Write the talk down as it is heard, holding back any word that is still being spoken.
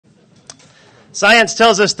Science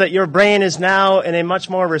tells us that your brain is now in a much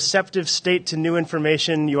more receptive state to new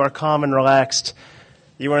information. You are calm and relaxed.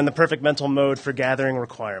 You are in the perfect mental mode for gathering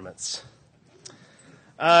requirements.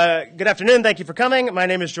 Good afternoon. Thank you for coming. My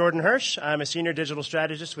name is Jordan Hirsch. I'm a senior digital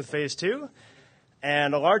strategist with Phase 2.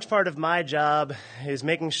 And a large part of my job is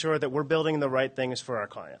making sure that we're building the right things for our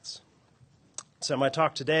clients. So my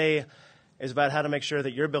talk today is about how to make sure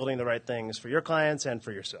that you're building the right things for your clients and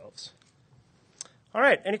for yourselves. All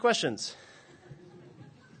right, any questions?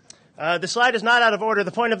 The slide is not out of order.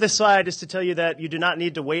 The point of this slide is to tell you that you do not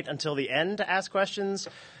need to wait until the end to ask questions.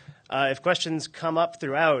 If questions come up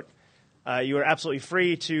throughout, you are absolutely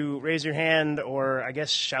free to raise your hand or, I guess,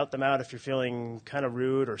 shout them out if you're feeling kind of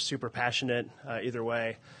rude or super passionate, either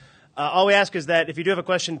way. All we ask is that if you do have a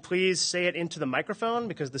question, please say it into the microphone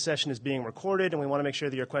because the session is being recorded and we want to make sure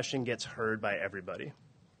that your question gets heard by everybody.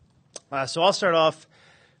 So I'll start off,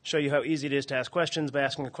 show you how easy it is to ask questions by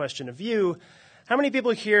asking a question of you. How many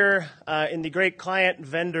people here in the great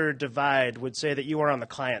client-vendor divide would say that you are on the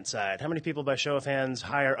client side? How many people, by show of hands,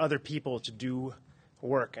 hire other people to do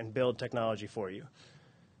work and build technology for you?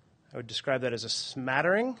 I would describe that as a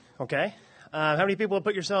smattering. Okay. How many people would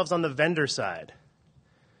put yourselves on the vendor side?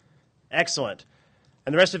 Excellent.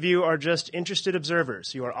 And the rest of you are just interested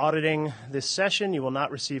observers. You are auditing this session. You will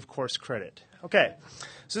not receive course credit. Okay.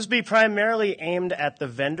 So this will be primarily aimed at the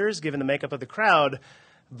vendors, given the makeup of the crowd.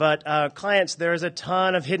 But clients, there's a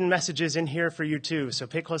ton of hidden messages in here for you too, so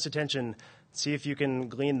pay close attention, see if you can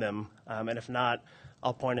glean them, and if not,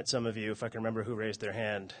 I'll point at some of you if I can remember who raised their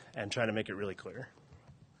hand and try to make it really clear.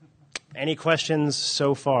 Any questions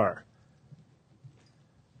so far?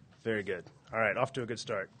 Very good. All right, off to a good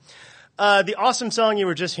start. The awesome song you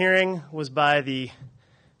were just hearing was by the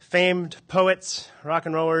famed poets, rock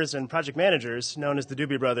and rollers, and project managers known as the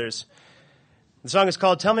Doobie Brothers. The song is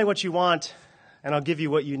called Tell Me What You Want, and I'll give you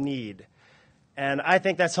what you need. And I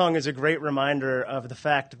think that song is a great reminder of the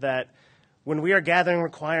fact that when we are gathering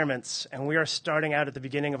requirements and we are starting out at the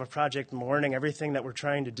beginning of a project and learning everything that we're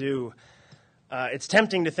trying to do, it's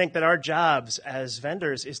tempting to think that our jobs as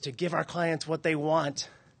vendors is to give our clients what they want.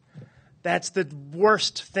 That's the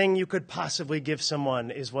worst thing you could possibly give someone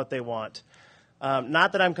is what they want.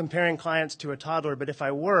 Not that I'm comparing clients to a toddler, but if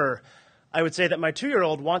I were, I would say that my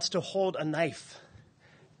 2-year-old wants to hold a knife.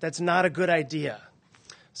 That's not a good idea.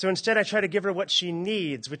 So instead, I try to give her what she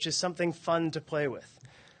needs, which is something fun to play with.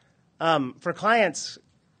 For clients,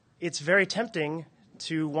 it's very tempting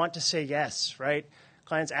to want to say yes, right?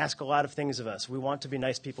 Clients ask a lot of things of us. We want to be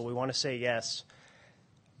nice people. We want to say yes.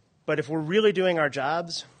 But if we're really doing our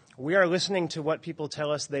jobs, we are listening to what people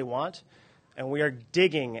tell us they want, and we are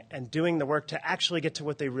digging and doing the work to actually get to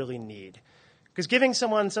what they really need. Because giving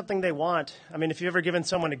someone something they want, I mean, if you've ever given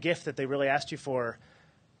someone a gift that they really asked you for,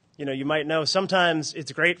 you might know sometimes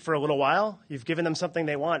it's great for a little while. You've given them something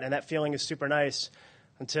they want, and that feeling is super nice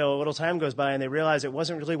until a little time goes by and they realize it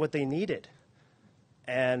wasn't really what they needed.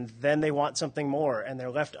 And then they want something more, and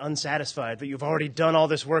they're left unsatisfied. But you've already done all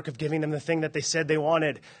this work of giving them the thing that they said they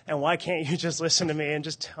wanted, and why can't you just listen to me and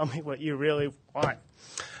just tell me what you really want?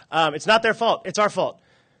 It's not their fault. It's our fault.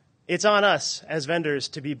 It's on us as vendors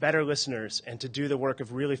to be better listeners and to do the work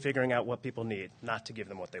of really figuring out what people need, not to give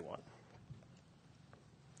them what they want.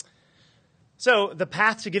 So the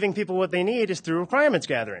path to giving people what they need is through requirements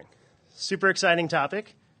gathering. Super exciting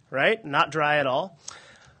topic, right? Not dry at all.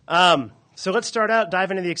 So let's start out,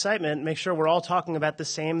 dive into the excitement, make sure we're all talking about the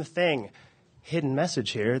same thing. Hidden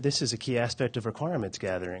message here, this is a key aspect of requirements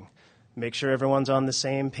gathering. Make sure everyone's on the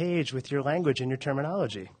same page with your language and your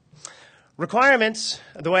terminology. Requirements,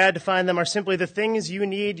 the way I define them, are simply the things you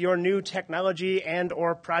need your new technology and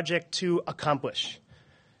or project to accomplish.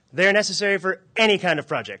 They're necessary for any kind of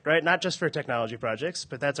project, right? Not just for technology projects,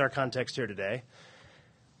 but that's our context here today.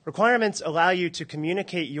 Requirements allow you to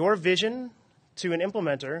communicate your vision to an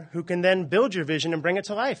implementer who can then build your vision and bring it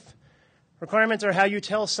to life. Requirements are how you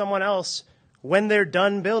tell someone else when they're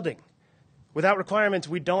done building. Without requirements,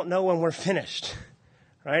 we don't know when we're finished,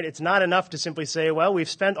 right? It's not enough to simply say, well, we've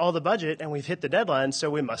spent all the budget and we've hit the deadline, so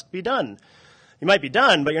we must be done. You might be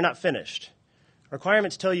done, but you're not finished.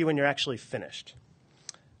 Requirements tell you when you're actually finished.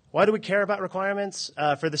 Why do we care about requirements?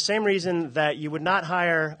 For the same reason that you would not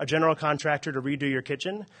hire a general contractor to redo your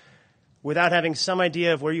kitchen without having some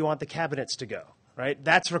idea of where you want the cabinets to go, right?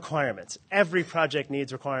 That's requirements. Every project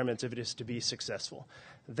needs requirements if it is to be successful.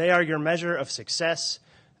 They are your measure of success.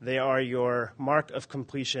 They are your mark of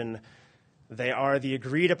completion. They are the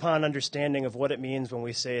agreed upon understanding of what it means when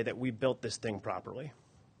we say that we built this thing properly.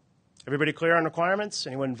 Everybody clear on requirements?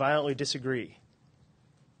 Anyone violently disagree?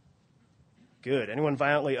 Good. Anyone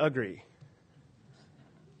violently agree?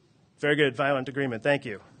 Very good. Violent agreement. Thank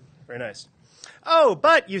you. Very nice. Oh,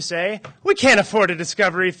 but, you say, we can't afford a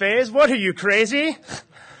discovery phase. What are you, crazy?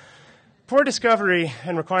 Poor discovery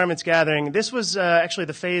and requirements gathering. This was actually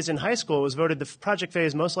the phase in high school. It was voted the project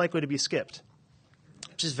phase most likely to be skipped,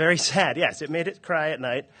 which is very sad. Yes, it made it cry at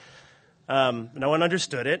night. No one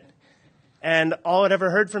understood it. And all I'd ever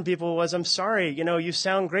heard from people was, I'm sorry, you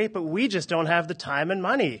sound great, but we just don't have the time and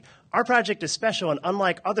money. Our project is special, and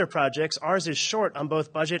unlike other projects, ours is short on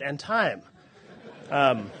both budget and time.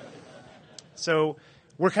 So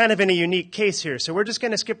we're kind of in a unique case here. So we're just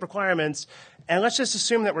going to skip requirements, and let's just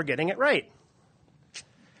assume that we're getting it right.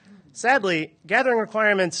 Sadly, gathering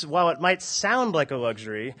requirements, while it might sound like a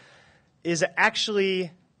luxury, is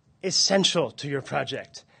actually essential to your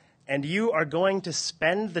project. And you are going to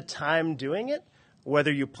spend the time doing it,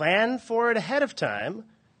 whether you plan for it ahead of time,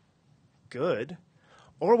 good,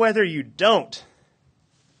 or whether you don't,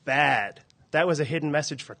 bad. That was a hidden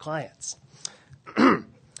message for clients.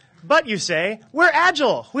 But you say, we're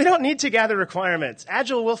Agile. We don't need to gather requirements.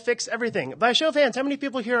 Agile will fix everything. By show of hands, how many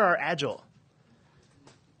people here are Agile?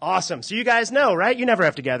 Awesome. So you guys know, right? You never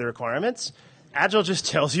have to gather requirements. Agile just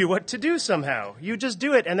tells you what to do somehow. You just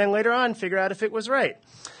do it, and then later on figure out if it was right.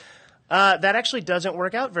 That actually doesn't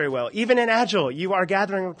work out very well. Even in Agile, you are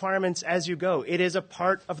gathering requirements as you go. It is a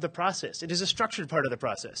part of the process. It is a structured part of the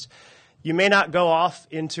process. You may not go off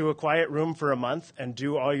into a quiet room for a month and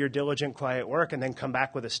do all your diligent, quiet work and then come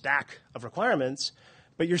back with a stack of requirements,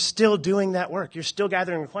 but you're still doing that work. You're still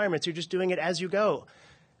gathering requirements. You're just doing it as you go.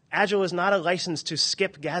 Agile is not a license to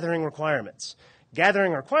skip gathering requirements.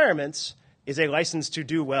 Gathering requirements is a license to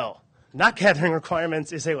do well. Not gathering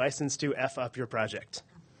requirements is a license to F up your project.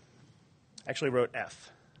 I actually wrote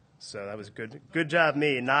F, so that was good. Good job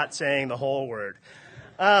me not saying the whole word.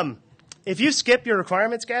 If you skip your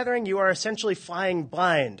requirements gathering, you are essentially flying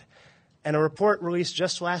blind. And a report released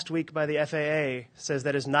just last week by the FAA says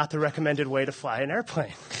that is not the recommended way to fly an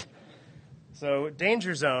airplane. So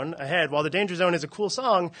Danger Zone ahead. While the Danger Zone is a cool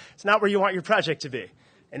song, it's not where you want your project to be.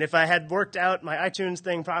 And if I had worked out my iTunes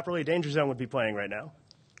thing properly, Danger Zone would be playing right now.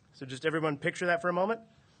 So just everyone picture that for a moment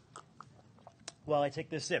while I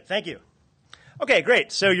take this sip. Thank you. Okay,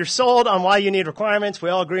 great. So you're sold on why you need requirements. We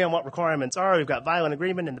all agree on what requirements are. We've got violent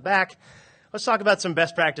agreement in the back. Let's talk about some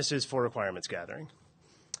best practices for requirements gathering.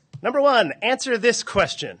 Number one, answer this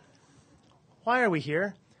question. Why are we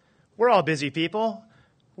here? We're all busy people.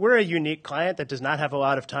 We're a unique client that does not have a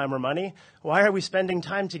lot of time or money. Why are we spending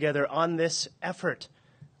time together on this effort?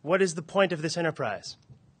 What is the point of this enterprise?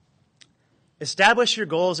 Establish your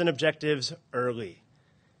goals and objectives early,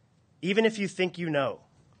 even if you think you know.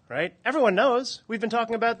 Right? Everyone knows. We've been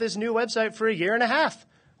talking about this new website for a year and a half.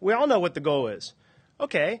 We all know what the goal is.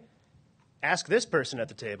 Okay, ask this person at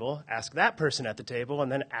the table, ask that person at the table,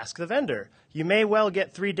 and then ask the vendor. You may well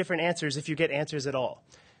get 3 different answers if you get answers at all.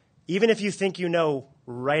 Even if you think you know,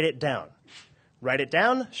 write it down. Write it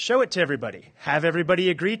down, show it to everybody. Have everybody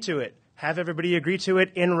agree to it. Have everybody agree to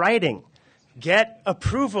it in writing. Get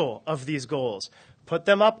approval of these goals. Put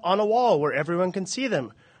them up on a wall where everyone can see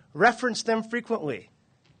them. Reference them frequently.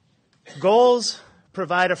 Goals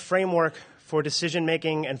provide a framework for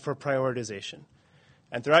decision-making and for prioritization.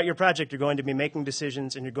 And throughout your project, you're going to be making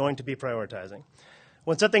decisions and you're going to be prioritizing.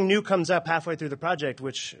 When something new comes up halfway through the project,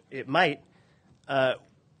 which it might,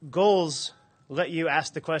 goals let you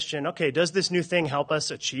ask the question, okay, does this new thing help us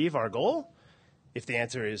achieve our goal? If the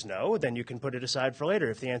answer is no, then you can put it aside for later.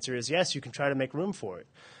 If the answer is yes, you can try to make room for it.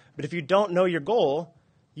 But if you don't know your goal,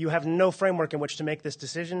 you have no framework in which to make this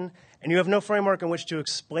decision, and you have no framework in which to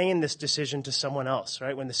explain this decision to someone else,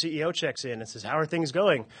 right? When the CEO checks in and says, how are things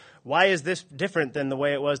going? Why is this different than the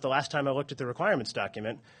way it was the last time I looked at the requirements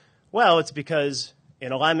document? Well, it's because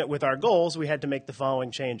in alignment with our goals, we had to make the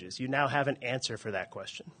following changes. You now have an answer for that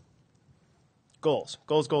question. Goals,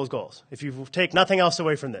 goals, goals, goals. If you take nothing else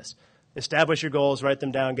away from this, establish your goals, write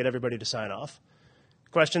them down, get everybody to sign off.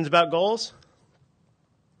 Questions about goals?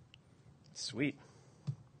 Sweet.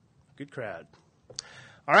 Good crowd.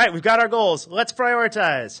 All right, we've got our goals. Let's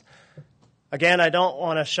prioritize. Again, I don't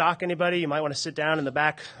want to shock anybody. You might want to sit down in the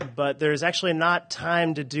back, but there's actually not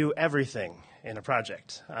time to do everything in a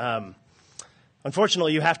project.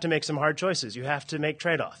 Unfortunately, you have to make some hard choices. You have to make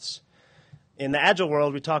trade-offs. In the Agile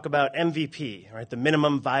world, we talk about MVP, right? The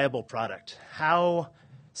minimum viable product. How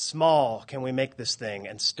small can we make this thing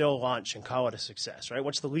and still launch and call it a success, right?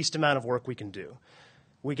 What's the least amount of work we can do?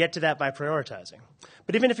 We get to that by prioritizing.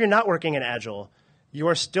 But even if you're not working in Agile, you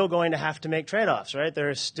are still going to have to make trade-offs, right?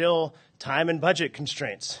 There are still time and budget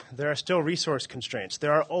constraints. There are still resource constraints.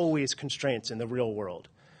 There are always constraints in the real world.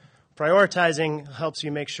 Prioritizing helps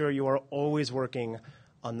you make sure you are always working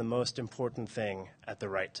on the most important thing at the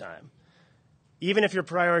right time. Even if you're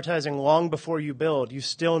prioritizing long before you build, you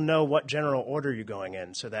still know what general order you're going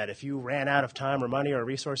in, so that if you ran out of time or money or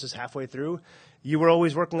resources halfway through, you were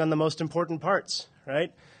always working on the most important parts,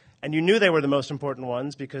 right? And you knew they were the most important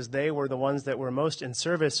ones because they were the ones that were most in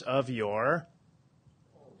service of your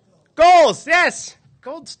goals. Yes!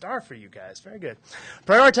 Gold star for you guys. Very good.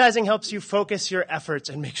 Prioritizing helps you focus your efforts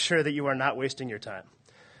and make sure that you are not wasting your time.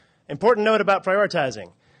 Important note about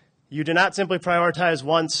prioritizing. You do not simply prioritize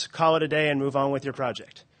once, call it a day, and move on with your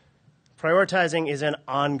project. Prioritizing is an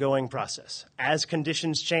ongoing process. As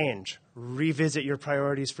conditions change, revisit your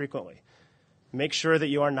priorities frequently. Make sure that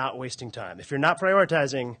you are not wasting time. If you're not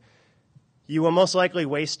prioritizing, you will most likely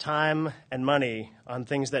waste time and money on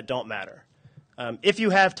things that don't matter. If you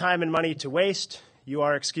have time and money to waste, you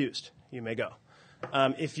are excused. You may go.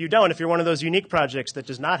 If you don't, if you're one of those unique projects that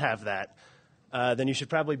does not have that, then you should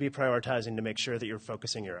probably be prioritizing to make sure that you're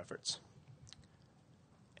focusing your efforts.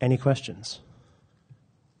 Any questions?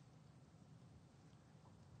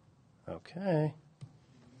 Okay.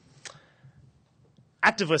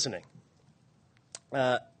 Active listening.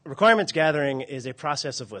 Requirements gathering is a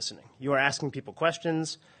process of listening. You are asking people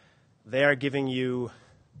questions. They are giving you,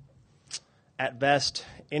 at best,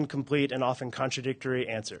 incomplete and often contradictory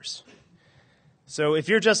answers. So if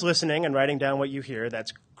you're just listening and writing down what you hear,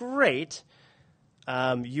 that's great.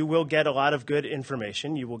 You will get a lot of good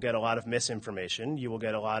information. You will get a lot of misinformation. You will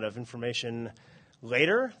get a lot of information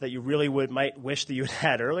later that you really might wish that you had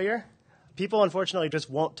had earlier. People, unfortunately, just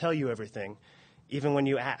won't tell you everything, even when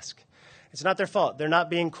you ask. It's not their fault. They're not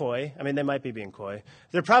being coy. I mean, they might be being coy.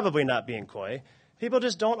 They're probably not being coy. People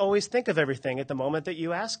just don't always think of everything at the moment that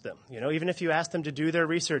you ask them. You know, even if you ask them to do their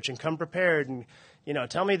research and come prepared and, you know,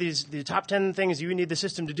 tell me the top 10 things you need the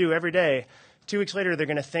system to do every day, 2 weeks later they're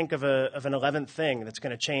going to think of an 11th thing that's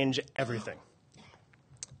going to change everything.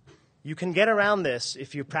 You can get around this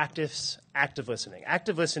if you practice active listening.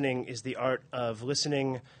 Active listening is the art of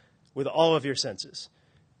listening with all of your senses.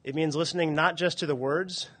 It means listening not just to the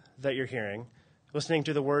words that you're hearing, listening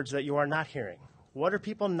to the words that you are not hearing. What are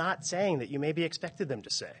people not saying that you maybe expected them to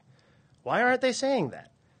say? Why aren't they saying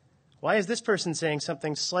that? Why is this person saying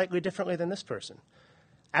something slightly differently than this person?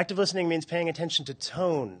 Active listening means paying attention to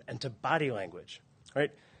tone and to body language,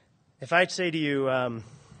 right? If I say to you,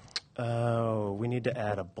 oh, we need to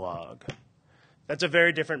add a blog, that's a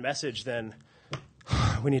very different message than,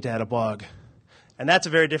 we need to add a blog. And that's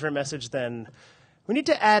a very different message than, we need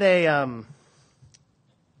to add a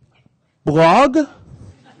blog?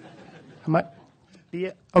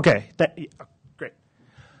 Okay, great.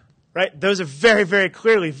 Right? Those are very, very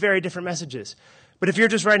clearly very different messages. But if you're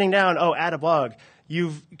just writing down, oh, add a blog,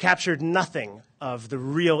 you've captured nothing of the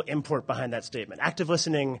real import behind that statement. Active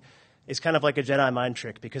listening is kind of like a Jedi mind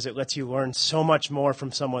trick because it lets you learn so much more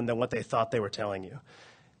from someone than what they thought they were telling you.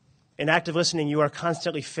 In active listening, you are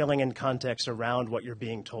constantly filling in context around what you're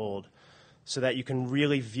being told so that you can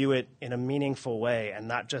really view it in a meaningful way and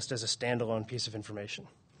not just as a standalone piece of information.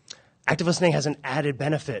 Active listening has an added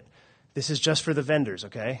benefit. This is just for the vendors,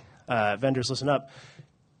 okay? Vendors, listen up.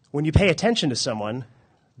 When you pay attention to someone,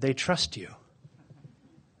 they trust you.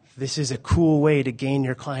 This is a cool way to gain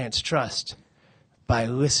your client's trust by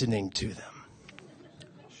listening to them.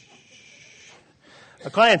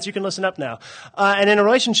 Clients, you can listen up now. And in a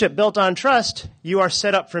relationship built on trust, you are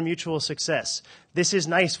set up for mutual success. This is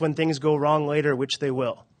nice when things go wrong later, which they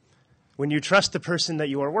will. When you trust the person that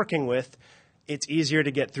you are working with, it's easier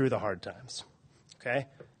to get through the hard times, okay?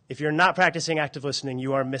 If you're not practicing active listening,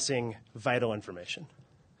 you are missing vital information.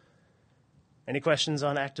 Any questions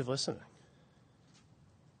on active listening?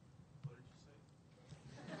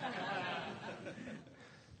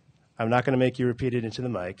 I'm not going to make you repeat it into the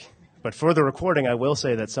mic, but for the recording, I will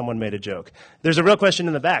say that someone made a joke. There's a real question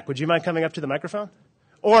in the back. Would you mind coming up to the microphone?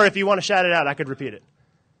 Or if you want to shout it out, I could repeat it.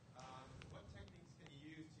 What techniques can you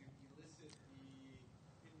use to elicit the hidden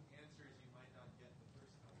answers you might not get the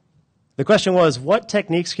first time? The question was, what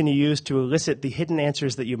techniques can you use to elicit the hidden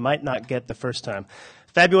answers that you might not get the first time?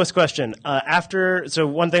 Fabulous question. So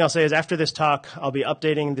one thing I'll say is after this talk, I'll be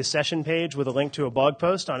updating the session page with a link to a blog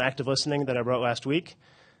post on active listening that I wrote last week.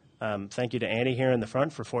 Thank you to Annie here in the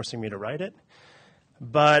front for forcing me to write it.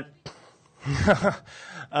 But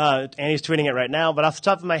Annie's tweeting it right now. But off the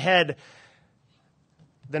top of my head,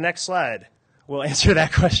 the next slide will answer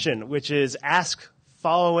that question, which is ask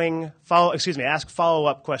follow-up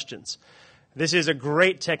questions. This is a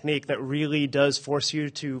great technique that really does force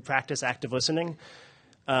you to practice active listening.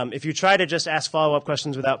 If you try to just ask follow-up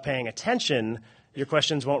questions without paying attention, your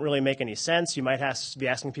questions won't really make any sense. You might be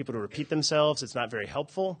asking people to repeat themselves. It's not very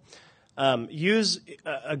helpful.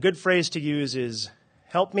 A good phrase to use is,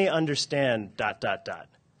 help me understand ...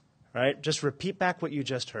 right? Just repeat back what you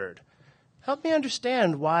just heard. Help me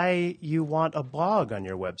understand why you want a blog on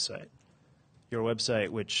your website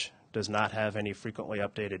which does not have any frequently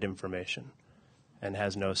updated information and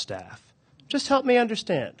has no staff. Just help me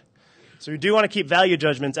understand. So we do want to keep value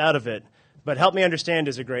judgments out of it, but help me understand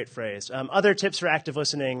is a great phrase. Other tips for active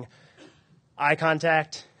listening: eye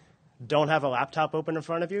contact. Don't have a laptop open in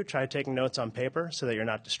front of you. Try taking notes on paper so that you're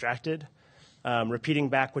not distracted. Repeating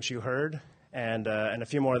back what you heard, and a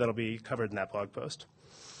few more that'll be covered in that blog post.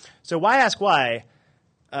 So why ask why?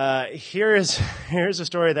 Here's a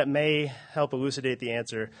story that may help elucidate the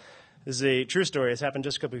answer. This is a true story. This happened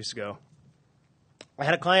just a couple weeks ago. I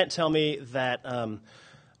had a client tell me that,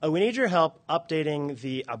 we need your help updating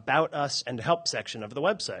the About Us and Help section of the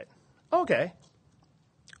website. Okay.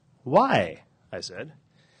 Why? I said.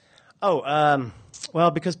 Well,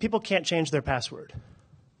 because people can't change their password.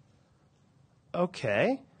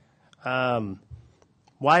 Okay.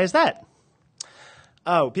 Why is that?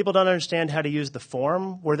 Oh, people don't understand how to use the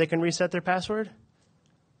form where they can reset their password?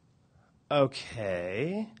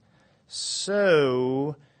 Okay.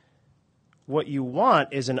 So what you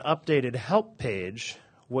want is an updated help page.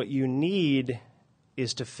 What you need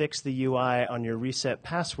is to fix the UI on your reset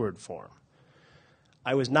password form.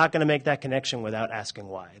 I was not going to make that connection without asking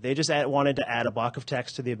why. They just wanted to add a block of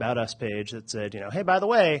text to the About Us page that said, hey, by the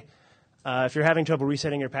way, if you're having trouble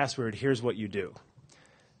resetting your password, here's what you do.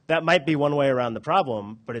 That might be one way around the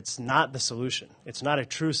problem, but it's not the solution. It's not a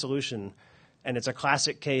true solution, and it's a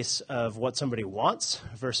classic case of what somebody wants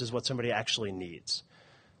versus what somebody actually needs.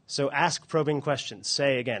 So ask probing questions.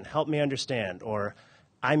 Say, again, help me understand, or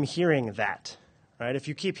I'm hearing that. Right? If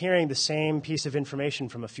you keep hearing the same piece of information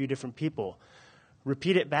from a few different people,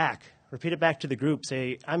 repeat it back. Repeat it back to the group.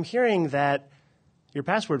 Say, I'm hearing that your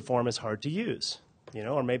password form is hard to use.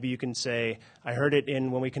 Or maybe you can say, I heard it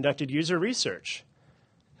when we conducted user research.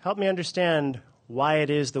 Help me understand why it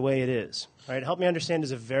is the way it is. Right? Help me understand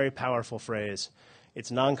is a very powerful phrase. It's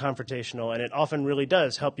non-confrontational, and it often really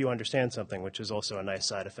does help you understand something, which is also a nice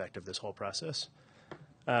side effect of this whole process.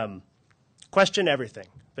 Question everything,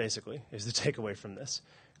 basically, is the takeaway from this.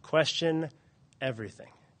 Question everything,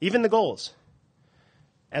 even the goals.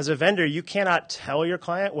 As a vendor, you cannot tell your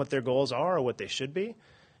client what their goals are or what they should be.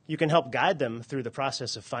 You can help guide them through the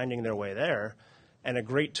process of finding their way there, and a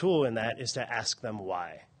great tool in that is to ask them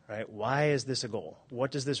why. Right? Why is this a goal?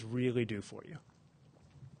 What does this really do for you?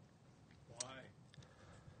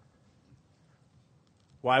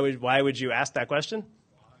 Why would you ask that question?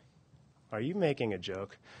 Why? Are you making a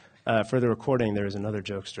joke? For the recording, there is another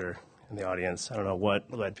jokester in the audience. I don't know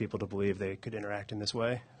what led people to believe they could interact in this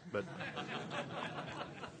way, but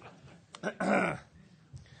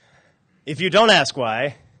if you don't ask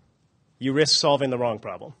why, you risk solving the wrong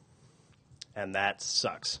problem, and that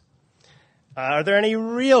sucks. Are there any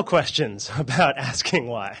real questions about asking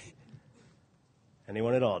why?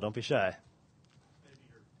 Anyone at all? Don't be shy.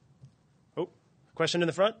 Oh, question in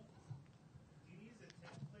the front? Do you use a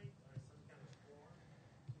template or some kind of form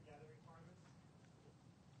to gather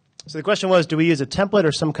requirements? So the question was, do we use a template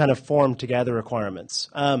or some kind of form to gather requirements?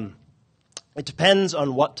 It depends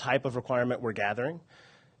on what type of requirement we're gathering.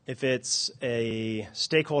 If it's a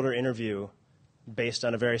stakeholder interview based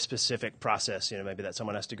on a very specific process, maybe that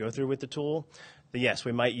someone has to go through with the tool, then yes,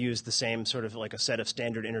 we might use the same sort of like a set of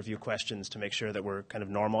standard interview questions to make sure that we're kind of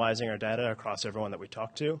normalizing our data across everyone that we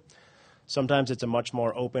talk to. Sometimes it's a much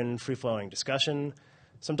more open, free-flowing discussion.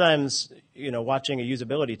 Sometimes, watching a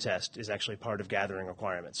usability test is actually part of gathering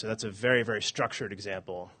requirements. So that's a very, very structured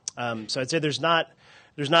example. So I'd say there's not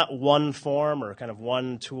one form or kind of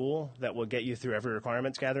one tool that will get you through every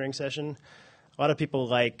requirements gathering session. A lot of people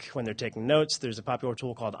like, when they're taking notes, there's a popular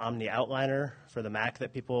tool called Omni Outliner for the Mac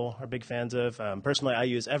that people are big fans of. Personally, I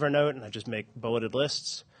use Evernote, and I just make bulleted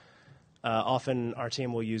lists. Often our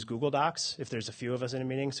team will use Google Docs if there's a few of us in a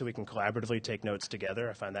meeting, so we can collaboratively take notes together.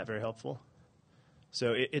 I find that very helpful.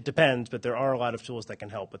 So it depends, but there are a lot of tools that can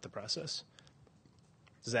help with the process.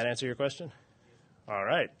 Does that answer your question? All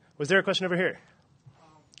right. Was there a question over here?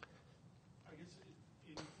 I guess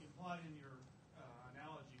implied in your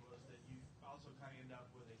analogy was that you also kind of end up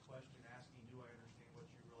with a question asking, do I understand what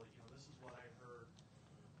you really, this is what I heard.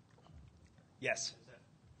 Yes.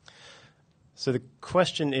 So the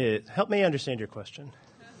question is, help me understand your question.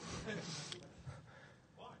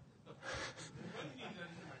 Why? What do you need to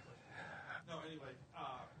understand my question? No, anyway,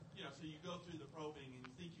 so you go through the probing and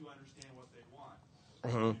you think you understand what they want.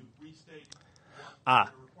 Mm-hmm. You restate what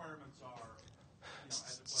the requirements are.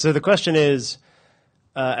 So the question is,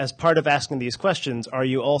 as part of asking these questions, are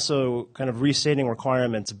you also kind of restating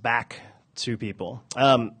requirements back to people.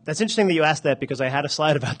 That's interesting that you asked that because I had a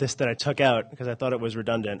slide about this that I took out because I thought it was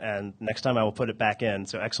redundant, and next time I will put it back in.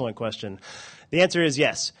 So excellent question. The answer is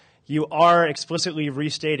yes. You are explicitly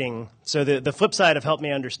restating. So the flip side of help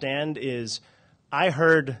me understand is I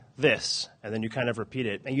heard this, and then you kind of repeat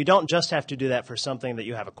it. And you don't just have to do that for something that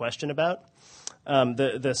you have a question about.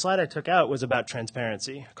 The slide I took out was about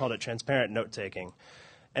transparency. I called it transparent note-taking.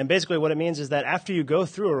 And basically what it means is that after you go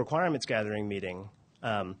through a requirements gathering meeting,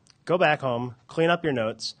 go back home, clean up your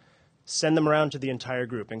notes, send them around to the entire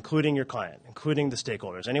group, including your client, including the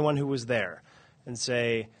stakeholders, anyone who was there, and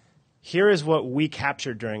say, here is what we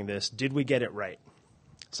captured during this. Did we get it right?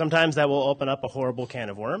 Sometimes that will open up a horrible can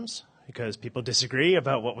of worms because people disagree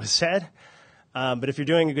about what was said. But if you're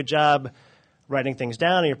doing a good job writing things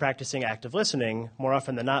down and you're practicing active listening, more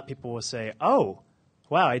often than not, people will say, oh,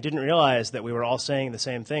 wow, I didn't realize that we were all saying the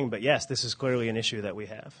same thing, but yes, this is clearly an issue that we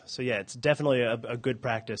have. So yeah, it's definitely a good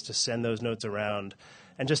practice to send those notes around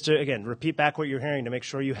and just to, again, repeat back what you're hearing to make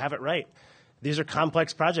sure you have it right. These are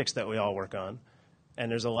complex projects that we all work on,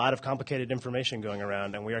 and there's a lot of complicated information going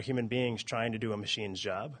around, and we are human beings trying to do a machine's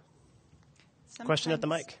job. Sometimes, question at the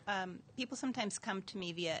mic. People sometimes come to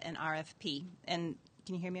me via an RFP, and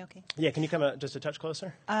can you hear me okay? Yeah, can you come just a touch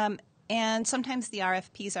closer? And sometimes the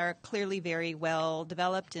RFPs are clearly very well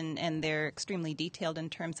developed and they're extremely detailed in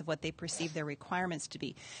terms of what they perceive their requirements to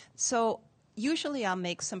be. So usually I'll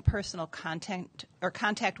make some personal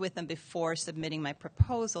contact with them before submitting my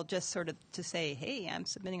proposal, just sort of to say, hey, I'm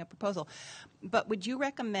submitting a proposal. But would you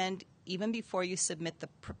recommend, even before you submit the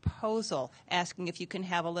proposal, asking if you can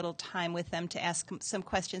have a little time with them to ask some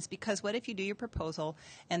questions? Because what if you do your proposal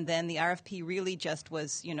and then the RFP really just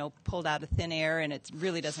was, pulled out of thin air and it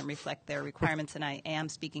really doesn't reflect their requirements? And I am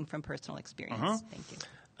speaking from personal experience. Thank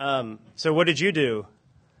you. So what did you do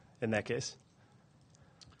in that case?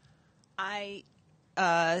 I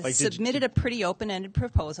submitted a pretty open-ended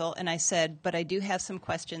proposal, and I said, but I do have some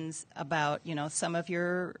questions about, some of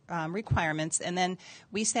your requirements. And then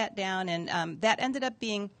we sat down, and that ended up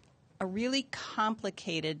being a really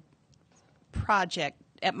complicated project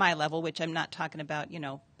at my level, which I'm not talking about,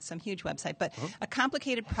 some huge website, but a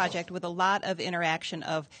complicated project with a lot of interaction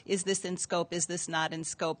of, is this in scope, is this not in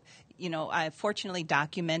scope? I fortunately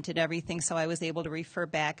documented everything, so I was able to refer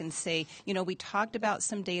back and say, we talked about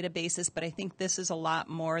some databases, but I think this is a lot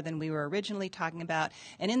more than we were originally talking about.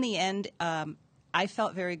 And in the end, I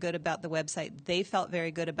felt very good about the website. They felt very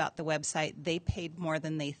good about the website. They paid more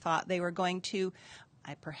than they thought they were going to.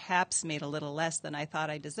 I perhaps made a little less than I thought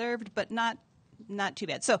I deserved, but not too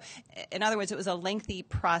bad. So, in other words, it was a lengthy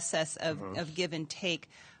process of give and take,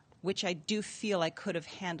 which I do feel I could have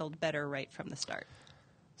handled better right from the start.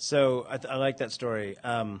 So I like that story.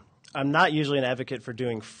 I'm not usually an advocate for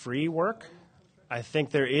doing free work. I think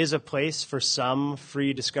there is a place for some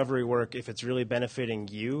free discovery work if it's really benefiting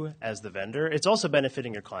you as the vendor. It's also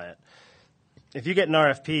benefiting your client. If you get an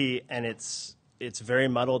RFP and it's very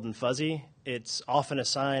muddled and fuzzy, it's often a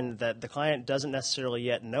sign that the client doesn't necessarily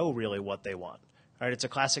yet know really what they want. Right? It's a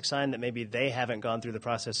classic sign that maybe they haven't gone through the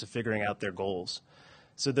process of figuring out their goals.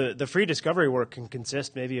 So the free discovery work can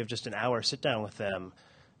consist maybe of just an hour sit down with them.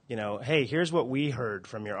 Hey, here's what we heard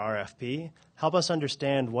from your RFP. Help us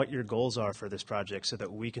understand what your goals are for this project so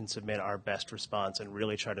that we can submit our best response and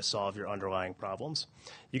really try to solve your underlying problems.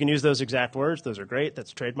 You can use those exact words. Those are great.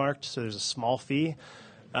 That's trademarked, so there's a small fee.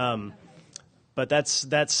 But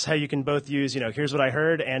that's how you can both use, here's what I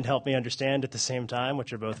heard and help me understand at the same time,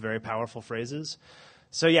 which are both very powerful phrases.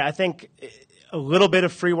 So yeah, I think a little bit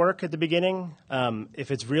of free work at the beginning, if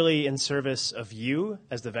it's really in service of you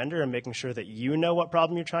as the vendor and making sure that you know what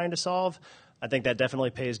problem you're trying to solve, I think that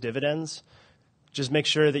definitely pays dividends. Just make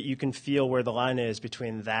sure that you can feel where the line is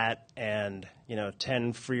between that and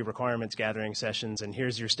 10 free requirements gathering sessions, and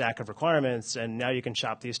here's your stack of requirements, and now you can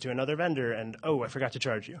shop these to another vendor, and oh, I forgot to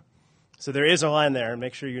charge you. So there is a line there, and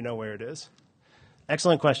make sure you know where it is.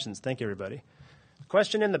 Excellent questions. Thank you, everybody.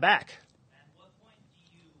 Question in the back. At what point do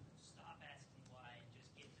you stop asking why and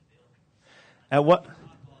just get to building? At what? Talk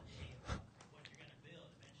all day about what you're going to build.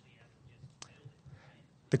 Eventually, you have to just build it,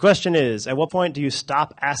 right? The question is, at what point do you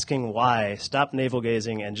stop asking why, stop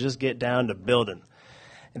navel-gazing, and just get down to building?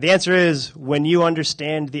 And the answer is when you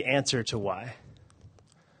understand the answer to why.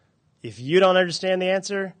 If you don't understand the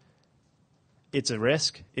answer, it's a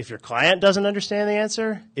risk. If your client doesn't understand the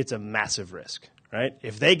answer, it's a massive risk, right?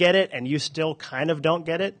 If they get it and you still kind of don't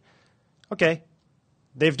get it, okay,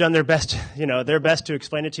 they've done their best, their best to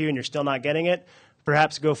explain it to you and you're still not getting it,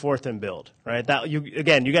 perhaps go forth and build, right? You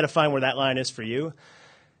got to find where that line is for you.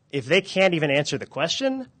 If they can't even answer the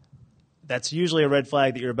question, that's usually a red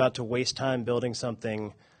flag that you're about to waste time building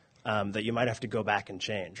something that you might have to go back and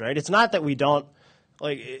change, right? It's not that we don't,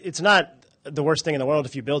 like, it's not the worst thing in the world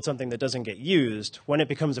if you build something that doesn't get used. When it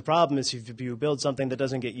becomes a problem is if you build something that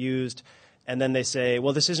doesn't get used and then they say,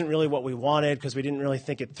 well, this isn't really what we wanted because we didn't really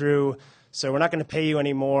think it through, so we're not going to pay you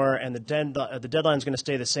anymore, and the deadline is going to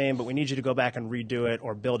stay the same, but we need you to go back and redo it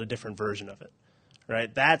or build a different version of it,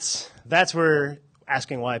 right? That's where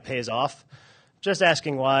asking why pays off. Just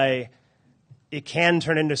asking why it can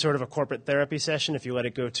turn into sort of a corporate therapy session if you let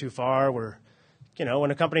it go too far, where, you know, when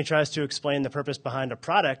a company tries to explain the purpose behind a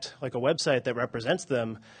product, like a website that represents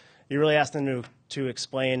them, you really ask them to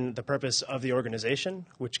explain the purpose of the organization,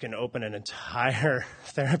 which can open an entire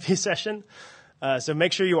therapy session. So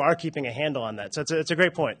make sure you are keeping a handle on that. So it's a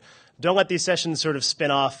great point. Don't let these sessions sort of spin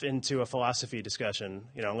off into a philosophy discussion,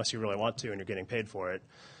 you know, unless you really want to and you're getting paid for it.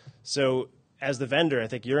 So as the vendor, I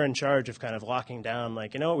think you're in charge of kind of locking down,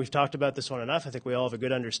 like, you know, we've talked about this one enough. I think we all have a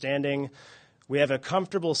good understanding. We have a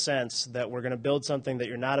comfortable sense that we're going to build something that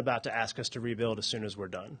you're not about to ask us to rebuild as soon as we're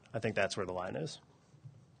done. I think that's where the line is.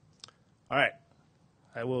 All right,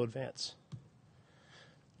 I will advance.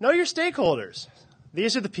 Know your stakeholders.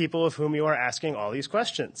 These are the people of whom you are asking all these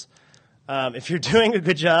questions. If you're doing a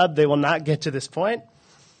good job, they will not get to this point.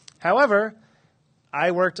 However,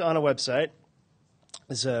 I worked on a website.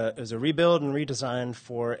 It was a rebuild and redesign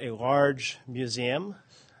for a large museum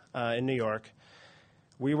in New York.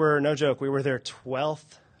 We were, no joke, we were their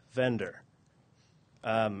 12th vendor.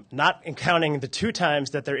 Not counting the 2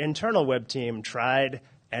 times that their internal web team tried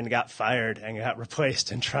and got fired and got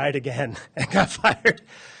replaced and tried again and got fired.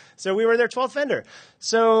 So we were their 12th vendor.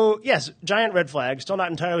 So yes, giant red flag. Still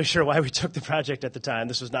not entirely sure why we took the project at the time.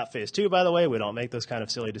 This was not phase 2, by the way. We don't make those kind of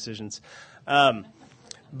silly decisions.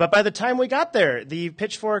 But by the time we got there, the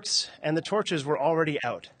pitchforks and the torches were already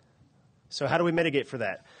out. So how do we mitigate for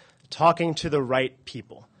that? Talking to the right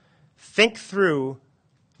people. Think through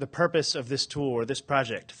the purpose of this tool or this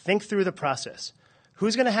project. Think through the process.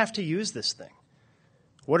 Who's going to have to use this thing?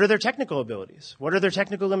 What are their technical abilities? What are their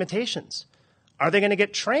technical limitations? Are they going to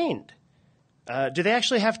get trained? Do they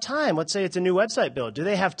actually have time? Let's say it's a new website build. Do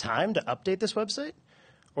they have time to update this website?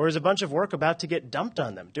 Or is a bunch of work about to get dumped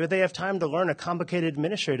on them? Do they have time to learn a complicated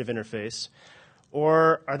administrative interface?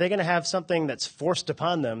 Or are they going to have something that's forced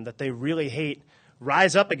upon them that they really hate,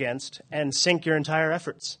 rise up against, and sink your entire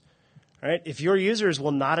efforts? Right? If your users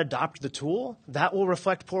will not adopt the tool, that will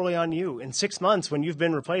reflect poorly on you. In 6 months, when you've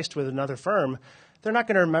been replaced with another firm, they're not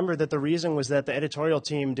going to remember that the reason was that the editorial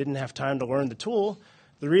team didn't have time to learn the tool.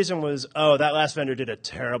 The reason was, oh, that last vendor did a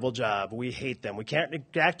terrible job. We hate them. We can't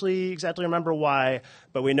exactly remember why,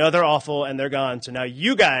 but we know they're awful and they're gone. So now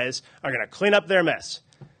you guys are going to clean up their mess.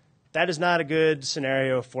 That is not a good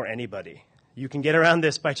scenario for anybody. You can get around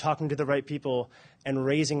this by talking to the right people and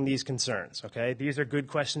raising these concerns, okay? These are good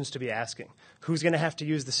questions to be asking. Who's going to have to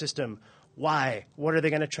use the system? Why? What are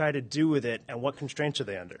they going to try to do with it? And what constraints are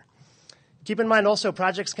they under? Keep in mind also,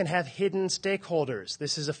 projects can have hidden stakeholders.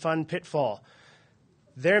 This is a fun pitfall.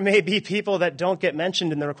 There may be people that don't get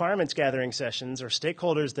mentioned in the requirements gathering sessions or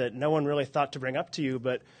stakeholders that no one really thought to bring up to you,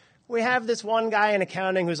 but we have this one guy in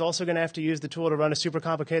accounting who's also going to have to use the tool to run a super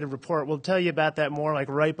complicated report. We'll tell you about that more like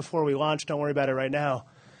right before we launch. Don't worry about it right now.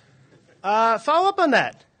 Follow up on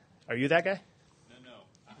that. Are you that guy?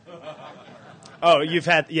 No. Oh, you've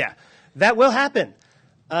had, yeah. That will happen.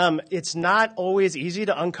 It's not always easy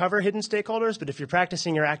to uncover hidden stakeholders, but if you're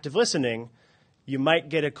practicing your active listening, you might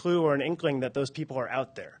get a clue or an inkling that those people are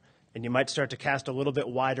out there, and you might start to cast a little bit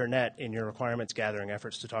wider net in your requirements gathering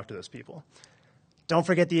efforts to talk to those people. Don't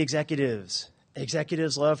forget the executives.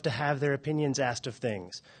 Executives love to have their opinions asked of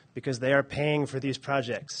things because they are paying for these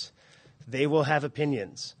projects. They will have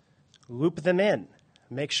opinions. Loop them in.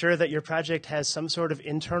 Make sure that your project has some sort of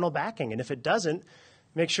internal backing, and if it doesn't,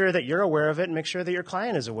 make sure that you're aware of it and make sure that your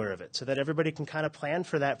client is aware of it so that everybody can kind of plan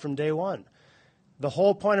for that from day one. The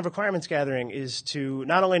whole point of requirements gathering is to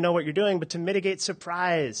not only know what you're doing, but to mitigate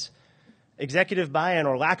surprise. Executive buy-in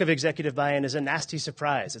or lack of executive buy-in is a nasty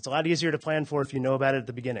surprise. It's a lot easier to plan for if you know about it at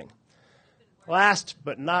the beginning. Last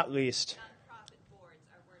but not least, Nonprofit boards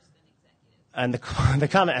are worse than executives. and the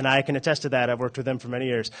comment, and I can attest to that, I've worked with them for many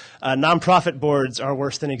years, nonprofit boards are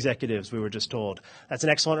worse than executives, we were just told. That's an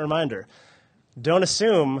excellent reminder. Don't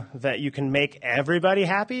assume that you can make everybody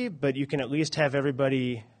happy, but you can at least have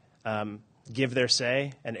everybody give their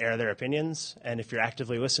say and air their opinions. And if you're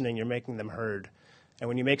actively listening, you're making them heard. And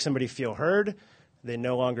when you make somebody feel heard, they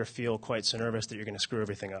no longer feel quite so nervous that you're going to screw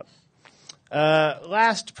everything up.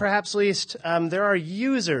 Last, perhaps least, there are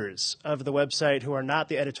users of the website who are not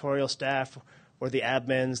the editorial staff or the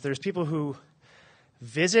admins. There's people who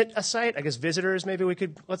visit a site. I guess visitors, maybe we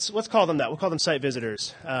could, let's call them that. We'll call them site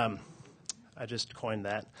visitors. I just coined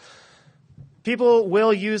that. People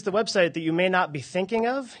will use the website that you may not be thinking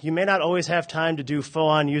of. You may not always have time to do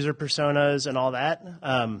full-on user personas and all that.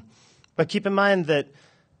 But keep in mind that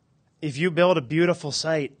if you build a beautiful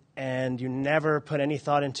site and you never put any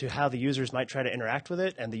thought into how the users might try to interact with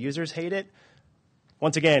it and the users hate it,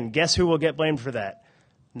 once again, guess who will get blamed for that?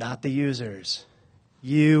 Not the users.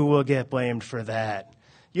 You will get blamed for that.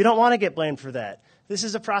 You don't want to get blamed for that. This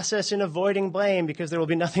is a process in avoiding blame because there will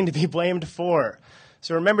be nothing to be blamed for.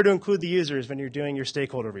 So remember to include the users when you're doing your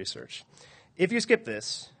stakeholder research. If you skip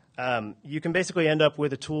this, you can basically end up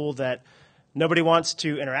with a tool that nobody wants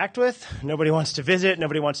to interact with, nobody wants to visit,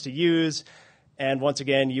 nobody wants to use, and once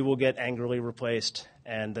again, you will get angrily replaced,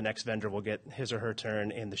 and the next vendor will get his or her turn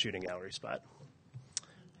in the shooting gallery spot.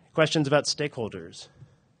 Questions about stakeholders?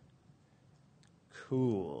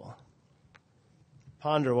 Cool.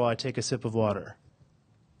 Ponder while I take a sip of water.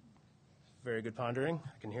 Very good pondering.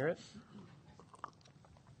 I can hear it.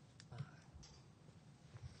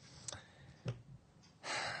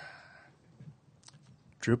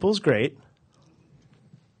 Drupal's great.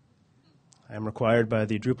 I am required by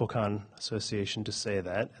the DrupalCon Association to say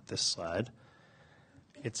that at this slide.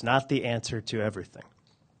 It's not the answer to everything.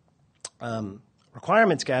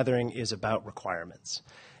 Requirements gathering is about requirements.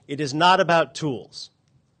 It is not about tools.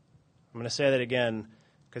 I'm going to say that again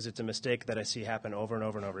because it's a mistake that I see happen over and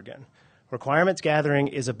over and over again. Requirements gathering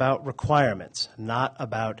is about requirements, not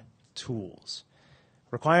about tools.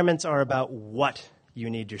 Requirements are about what you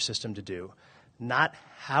need your system to do, not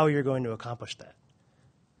how you're going to accomplish that.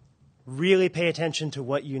 Really pay attention to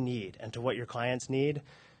what you need and to what your clients need.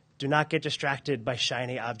 Do not get distracted by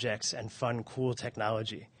shiny objects and fun, cool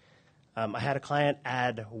technology. I had a client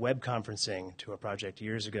add web conferencing to a project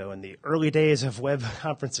years ago in the early days of web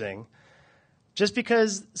conferencing, just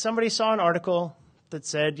because somebody saw an article that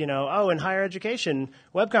said, oh, in higher education,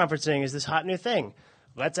 web conferencing is this hot new thing.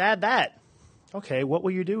 Let's add that. Okay, what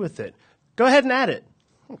will you do with it? Go ahead and add it.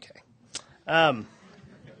 Okay.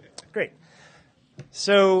 Great.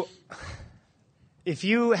 So if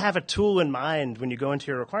you have a tool in mind when you go into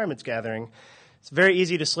your requirements gathering, it's very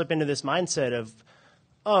easy to slip into this mindset of,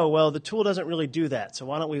 oh, well, the tool doesn't really do that, so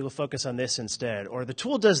why don't we focus on this instead? Or the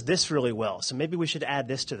tool does this really well, so maybe we should add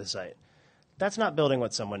this to the site. That's not building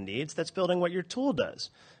what someone needs. That's building what your tool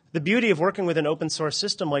does. The beauty of working with an open source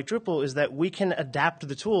system like Drupal is that we can adapt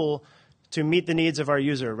the tool to meet the needs of our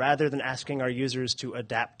user rather than asking our users to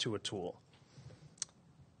adapt to a tool.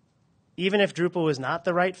 Even if Drupal is not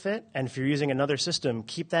the right fit, and if you're using another system,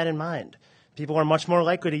 keep that in mind. People are much more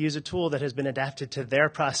likely to use a tool that has been adapted to their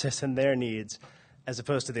process and their needs as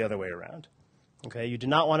opposed to the other way around. Okay? You do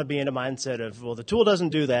not want to be in a mindset of, well, the tool doesn't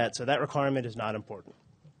do that, so that requirement is not important.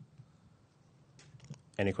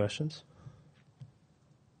 Any questions?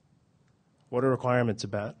 What are requirements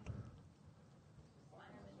about?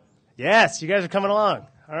 Yes, you guys are coming along.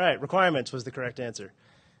 All right, requirements was the correct answer.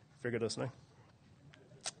 Very good listening.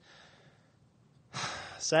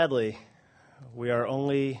 Sadly, we are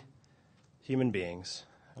only human beings.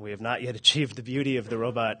 We have not yet achieved the beauty of the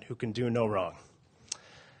robot who can do no wrong.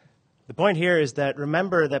 The point here is that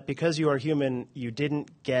remember that because you are human, you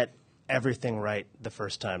didn't get everything right the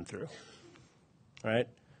first time through. Right?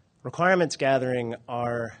 Requirements gathering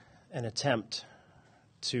are an attempt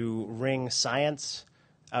to wring science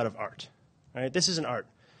out of art. Right? This is an art.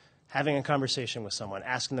 Having a conversation with someone,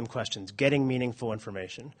 asking them questions, getting meaningful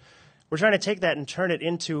information. We're trying to take that and turn it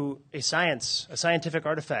into a scientific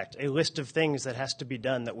artifact, a list of things that has to be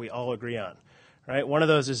done that we all agree on. Right? One of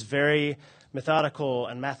those is very methodical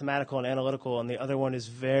and mathematical and analytical, and the other one is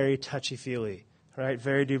very touchy-feely. Right?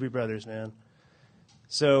 Very Doobie Brothers, man.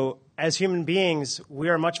 So as human beings, we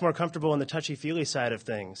are much more comfortable in the touchy-feely side of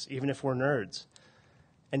things, even if we're nerds.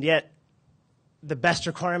 And yet, the best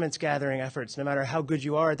requirements gathering efforts, no matter how good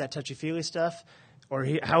you are at that touchy-feely stuff or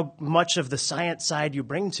how much of the science side you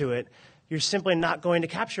bring to it, you're simply not going to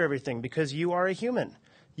capture everything because you are a human.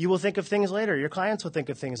 You will think of things later. Your clients will think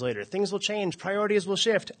of things later. Things will change. Priorities will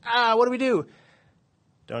shift. What do we do?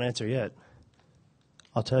 Don't answer yet.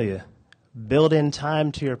 I'll tell you. Build in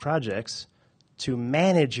time to your projects to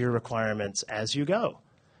manage your requirements as you go.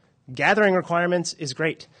 Gathering requirements is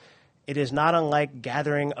great. It is not unlike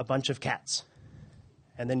gathering a bunch of cats.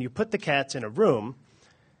 And then you put the cats in a room,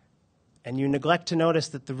 and you neglect to notice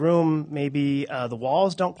that the room, maybe the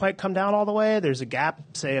walls don't quite come down all the way. There's a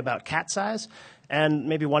gap, say, about cat size, and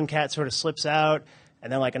maybe one cat sort of slips out,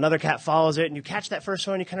 and then like another cat follows it, and you catch that first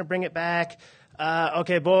one, you kind of bring it back.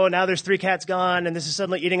 Okay, now there's 3 cats gone, and this is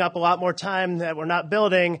suddenly eating up a lot more time that we're not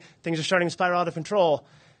building. Things are starting to spiral out of control.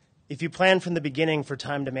 If you plan from the beginning for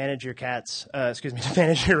time to manage your to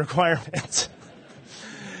manage your requirements,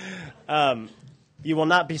 You will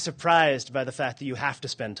not be surprised by the fact that you have to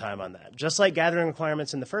spend time on that. Just like gathering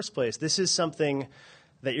requirements in the first place, this is something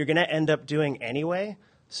that you're going to end up doing anyway.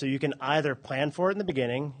 So you can either plan for it in the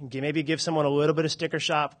beginning, maybe give someone a little bit of sticker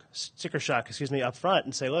shock, up front,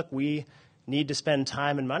 and say, look, we need to spend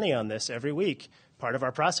time and money on this every week. Part of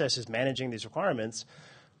our process is managing these requirements.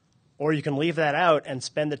 Or you can leave that out and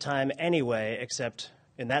spend the time anyway, except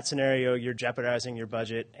in that scenario, you're jeopardizing your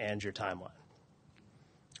budget and your timeline.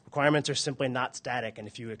 Requirements are simply not static, and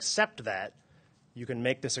if you accept that, you can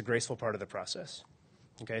make this a graceful part of the process.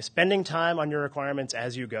 Okay? Spending time on your requirements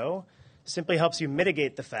as you go simply helps you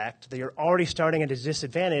mitigate the fact that you're already starting at a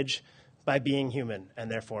disadvantage by being human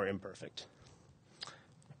and therefore imperfect.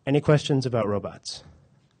 Any questions about robots?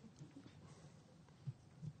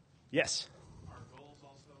 Yes? Are goals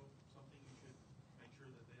also something you should make sure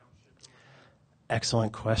that they don't shift over time?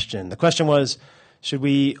 Excellent question. The question was, should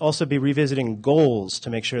we also be revisiting goals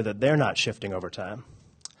to make sure that they're not shifting over time?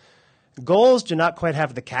 Goals do not quite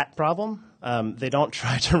have the cat problem. They don't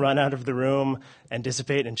try to run out of the room and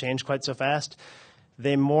dissipate and change quite so fast.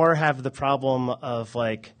 They more have the problem of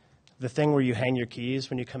like the thing where you hang your keys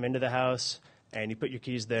when you come into the house and you put your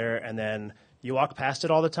keys there and then you walk past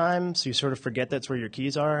it all the time, so you sort of forget that's where your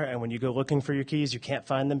keys are, and when you go looking for your keys, you can't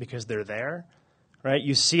find them because they're there, right?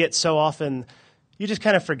 You see it so often, you just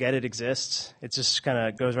kind of forget it exists. It just kind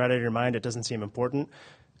of goes right out of your mind. It doesn't seem important.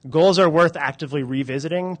 Goals are worth actively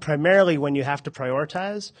revisiting, primarily when you have to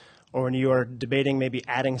prioritize or when you are debating maybe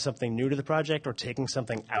adding something new to the project or taking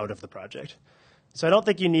something out of the project. So I don't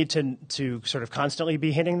think you need to sort of constantly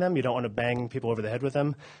be hitting them. You don't want to bang people over the head with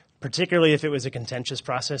them, particularly if it was a contentious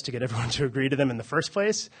process to get everyone to agree to them in the first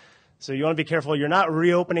place. So you want to be careful. You're not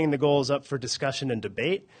reopening the goals up for discussion and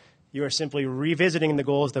debate. You are simply revisiting the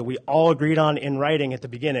goals that we all agreed on in writing at the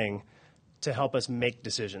beginning to help us make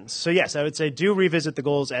decisions. So yes, I would say do revisit the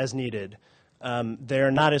goals as needed.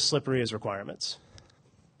 They're not as slippery as requirements.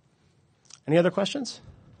 Any other questions?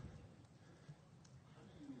 How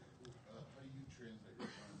do you translate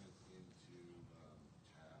requirements into tasks or user stories?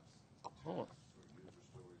 How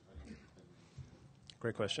do you put them into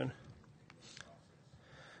Great question.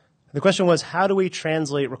 The question was, how do we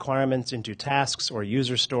translate requirements into tasks or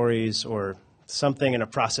user stories or something in a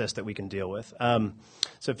process that we can deal with?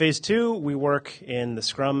 So phase 2, we work in the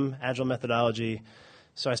Scrum Agile methodology.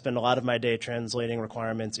 So I spend a lot of my day translating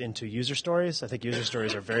requirements into user stories. I think user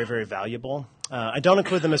stories are very, very valuable. I don't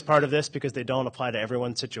include them as part of this because they don't apply to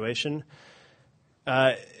everyone's situation.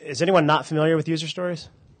 Is anyone not familiar with user stories?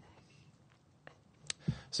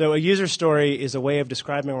 So a user story is a way of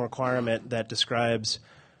describing a requirement that describes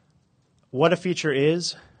what a feature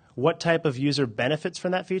is, what type of user benefits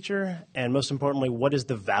from that feature, and most importantly, what is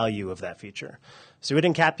the value of that feature. So it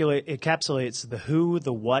encapsulates the who,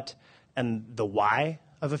 the what, and the why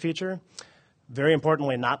of a feature. Very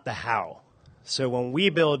importantly, not the how. So when we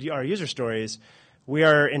build our user stories, we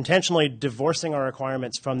are intentionally divorcing our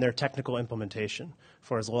requirements from their technical implementation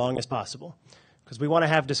for as long as possible. Because we want to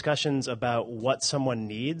have discussions about what someone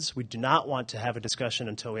needs. We do not want to have a discussion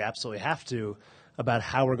until we absolutely have to about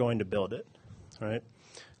how we're going to build it, right?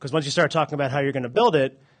 Because once you start talking about how you're going to build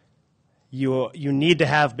it, you need to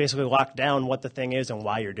have basically locked down what the thing is and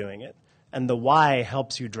why you're doing it. And the why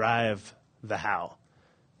helps you drive the how.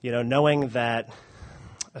 You know, knowing that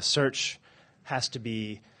a search has to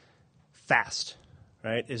be fast,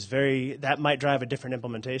 right, that might drive a different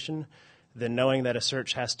implementation than knowing that a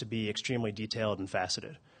search has to be extremely detailed and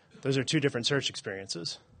faceted. Those are two different search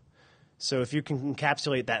experiences. So if you can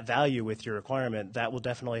encapsulate that value with your requirement, that will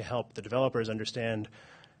definitely help the developers understand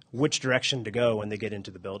which direction to go when they get into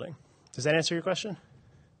the building. Does that answer your question?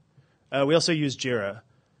 We also use Jira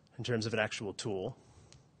in terms of an actual tool.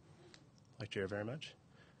 I like Jira very much.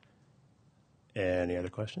 Any other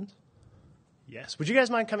questions? Yes. Would you guys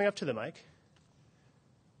mind coming up to the mic?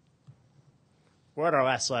 We're at our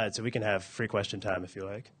last slide, so we can have free question time if you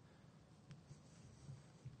like.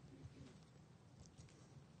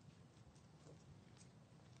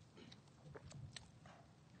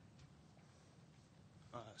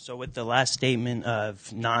 So with the last statement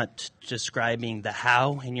of not describing the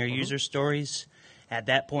how in your user stories, at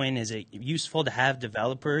that point, is it useful to have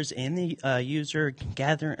developers in the user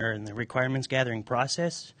gathering or in the requirements gathering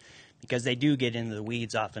process? Because they do get into the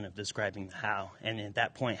weeds often of describing the how. And at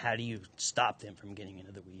that point, how do you stop them from getting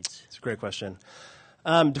into the weeds? It's a great question.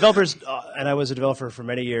 Developers, and I was a developer for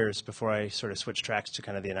many years before I sort of switched tracks to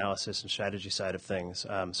kind of the analysis and strategy side of things.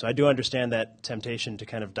 So I do understand that temptation to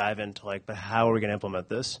kind of dive into like, but how are we going to implement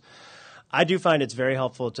this? I do find it's very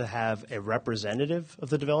helpful to have a representative of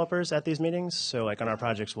the developers at these meetings. So like on our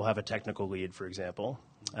projects, we'll have a technical lead, for example.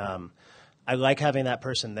 I like having that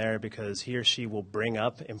person there because he or she will bring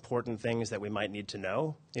up important things that we might need to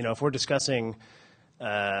know. If we're discussing,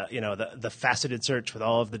 the faceted search with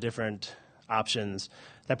all of the different options,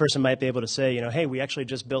 that person might be able to say, hey, we actually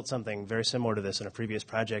just built something very similar to this in a previous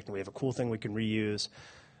project, and we have a cool thing we can reuse.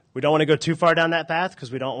 We don't want to go too far down that path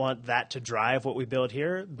because we don't want that to drive what we build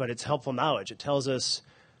here, but it's helpful knowledge. It tells us,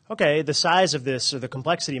 okay, the size of this or the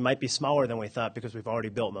complexity might be smaller than we thought because we've already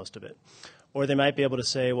built most of it. Or they might be able to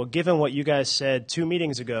say, well, given what you guys said 2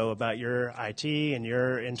 meetings ago about your IT and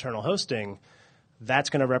your internal hosting, that's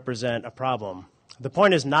going to represent a problem. The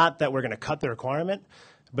point is not that we're going to cut the requirement,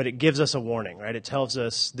 but it gives us a warning, right? It tells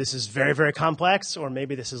us this is very, very complex, or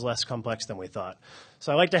maybe this is less complex than we thought.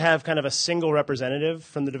 So I like to have kind of a single representative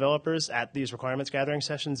from the developers at these requirements gathering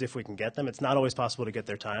sessions if we can get them. It's not always possible to get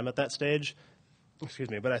their time at that stage,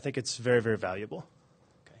 but I think it's very, very valuable.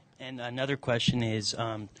 Okay. And another question is,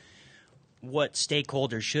 what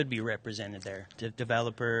stakeholders should be represented there?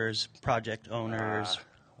 Developers, project owners,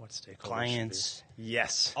 what stakeholders clients?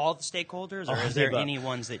 Yes. All the stakeholders, or is there any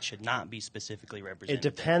ones that should not be specifically represented?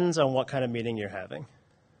 It depends on what kind of meeting you're having,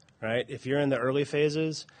 right? If you're in the early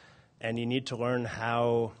phases and you need to learn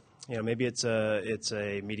how, maybe it's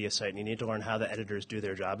a media site and you need to learn how the editors do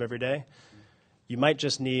their job every day, you might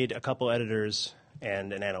just need a couple editors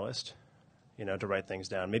and an analyst, to write things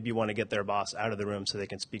down. Maybe you want to get their boss out of the room so they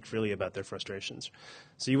can speak freely about their frustrations.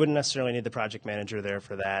 So you wouldn't necessarily need the project manager there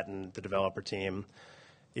for that and the developer team.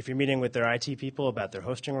 If you're meeting with their IT people about their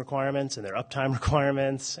hosting requirements and their uptime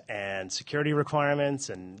requirements and security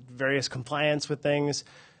requirements and various compliance with things,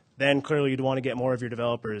 then clearly you'd want to get more of your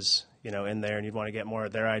developers, in there, and you'd want to get more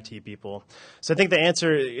of their IT people. So I think the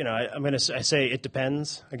answer, I say it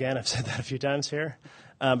depends. Again, I've said that a few times here.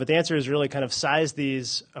 But the answer is really kind of size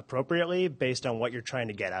these appropriately based on what you're trying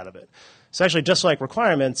to get out of it. So actually, just like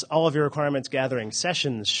requirements, all of your requirements gathering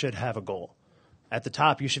sessions should have a goal. At the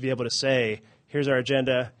top, you should be able to say, here's our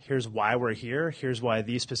agenda, here's why we're here, here's why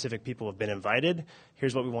these specific people have been invited,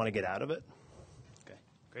 here's what we want to get out of it. Okay,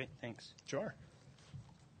 great, thanks. Sure.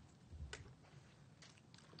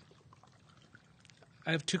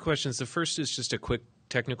 I have 2 questions. The first is just a quick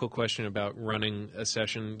technical question about running a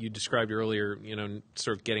session. You described earlier,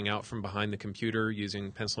 sort of getting out from behind the computer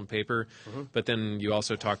using pencil and paper, but then you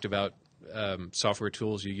also talked about software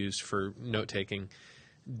tools you use for note-taking.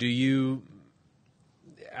 Do you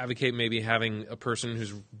advocate maybe having a person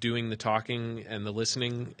who's doing the talking and the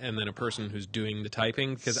listening and then a person who's doing the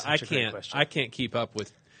typing? Because I can't keep up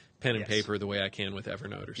with pen and paper the way I can with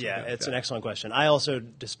Evernote or something. Yeah, like it's that. an excellent question. I also,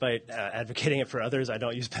 despite advocating it for others, I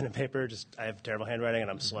don't use pen and paper. I have terrible handwriting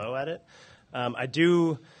and I'm slow at it. I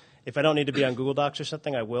do, if I don't need to be on Google Docs or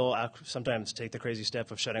something, I will sometimes take the crazy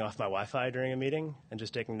step of shutting off my Wi-Fi during a meeting and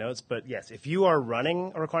just taking notes. But yes, if you are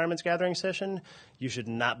running a requirements gathering session, you should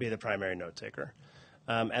not be the primary note taker.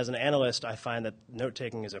 As an analyst, I find that note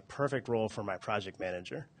taking is a perfect role for my project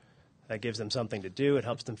manager. That gives them something to do. It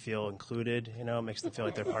helps them feel included. It makes them feel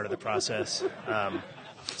like they're part of the process.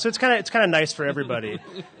 So it's kind of nice for everybody.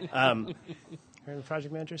 Are the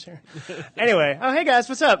project managers here? Anyway, hey guys,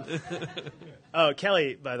 what's up? Oh,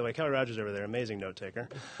 Kelly, by the way, Kelly Rogers over there, amazing note taker.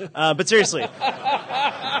 But seriously,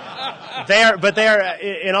 they are,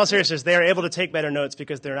 in all seriousness, they are able to take better notes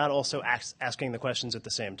because they're not also asking the questions at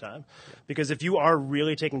the same time. Because if you are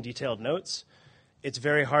really taking detailed notes, it's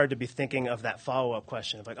very hard to be thinking of that follow-up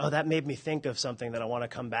question of like, oh, that made me think of something that I want to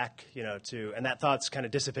come back, to, and that thought's kind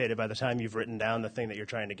of dissipated by the time you've written down the thing that you're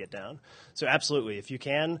trying to get down. So absolutely, if you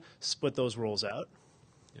can, split those roles out.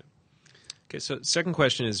 Yeah. Okay, so second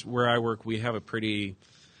question is, where I work, we have a pretty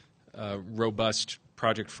robust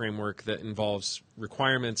project framework that involves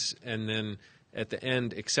requirements and then at the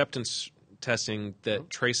end acceptance testing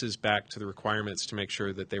that traces back to the requirements to make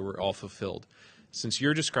sure that they were all fulfilled. Since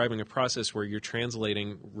you're describing a process where you're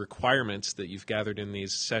translating requirements that you've gathered in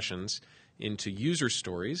these sessions into user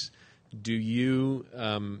stories,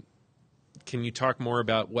 can you talk more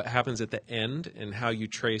about what happens at the end and how you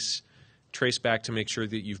trace back to make sure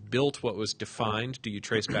that you've built what was defined? Do you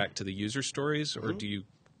trace back to the user stories, or do you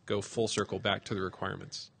go full circle back to the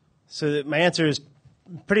requirements? So my answer is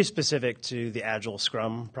pretty specific to the Agile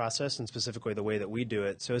Scrum process and specifically the way that we do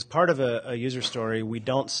it. So as part of a user story, we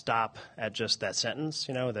don't stop at just that sentence,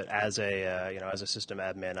 that as a system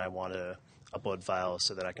admin, I want to upload files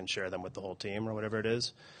so that I can share them with the whole team or whatever it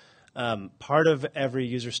is. Part of every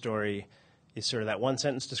user story is sort of that one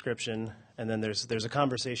sentence description, and then there's a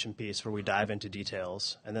conversation piece where we dive into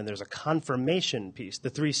details, and then there's a confirmation piece, the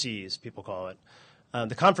 3 C's people call it.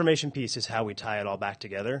 The confirmation piece is how we tie it all back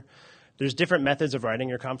together. There's different methods of writing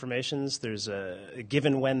your confirmations. There's a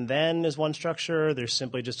given when then is one structure. There's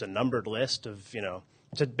simply just a numbered list of,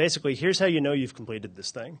 to basically, here's how you know you've completed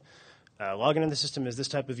this thing. Login in the system is this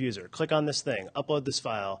type of user. Click on this thing. Upload this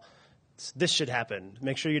file. This should happen.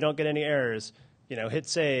 Make sure you don't get any errors. Hit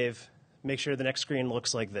save. Make sure the next screen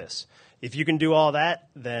looks like this. If you can do all that,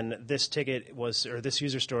 then this ticket this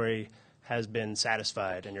user story has been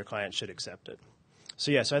satisfied, and your client should accept it.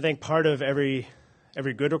 So I think part of every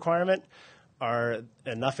good requirement are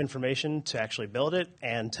enough information to actually build it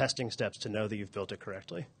and testing steps to know that you've built it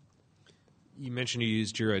correctly. You mentioned you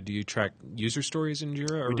use Jira. Do you track user stories in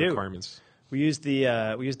Jira or We do. requirements? We use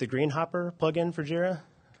the Green Hopper plugin for Jira,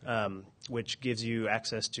 which gives you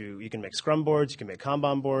access to, you can make Scrum boards, you can make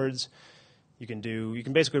Kanban boards, you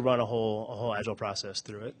can basically run a whole agile process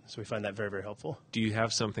through it. So we find that very, very helpful. Do you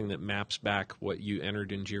have something that maps back what you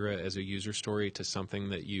entered in Jira as a user story to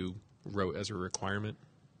something that you wrote as a requirement?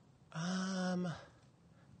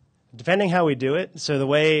 Depending how we do it. So the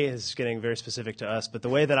way is getting very specific to us, but the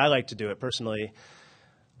way that I like to do it personally,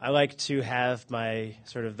 I like to have my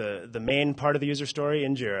sort of the main part of the user story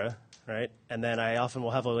in Jira, right? And then I often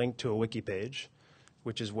will have a link to a wiki page,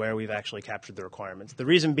 which is where we've actually captured the requirements. The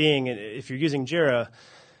reason being, if you're using Jira,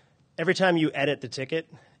 every time you edit the ticket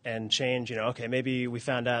and change, okay, maybe we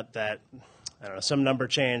found out that, I don't know, some number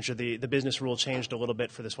changed or the business rule changed a little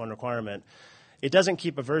bit for this one requirement, it doesn't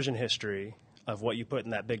keep a version history of what you put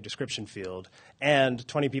in that big description field, and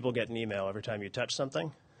 20 people get an email every time you touch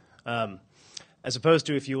something. As opposed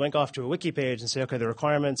to if you link off to a wiki page and say, okay, the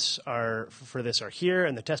requirements for this are here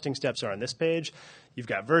and the testing steps are on this page, you've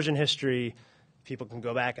got version history, people can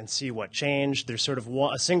go back and see what changed. There's sort of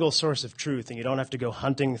a single source of truth, and you don't have to go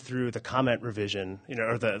hunting through the comment revision,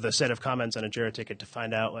 or the set of comments on a Jira ticket to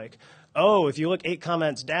find out, like, oh, if you look 8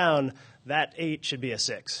 comments down, that 8 should be a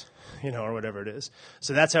 6. Or whatever it is.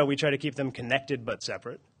 So that's how we try to keep them connected but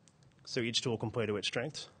separate. So each tool can play to its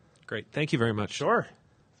strengths. Great. Thank you very much. Sure.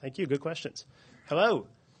 Thank you. Good questions. Hello.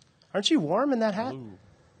 Aren't you warm in that hat? Ooh.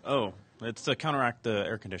 Oh, it's to counteract the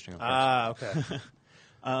air conditioning. Okay.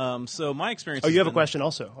 So my experience. Oh, you have a question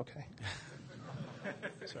also. Okay.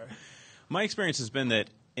 Sorry. My experience has been that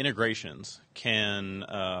integrations can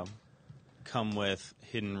come with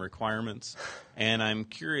hidden requirements, and I'm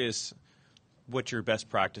curious what your best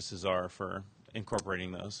practices are for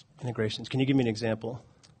incorporating those. Integrations. Can you give me an example?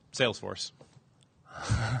 Salesforce.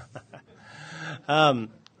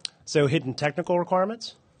 So hidden technical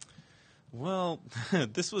requirements? Well,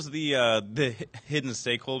 this was the hidden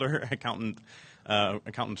stakeholder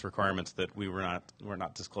accountant's requirements that were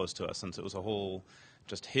not disclosed to us, since it was a whole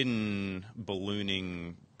just hidden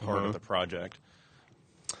ballooning part of the project.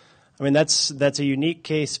 I mean, that's a unique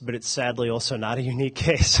case, but it's sadly also not a unique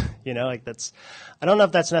case. I don't know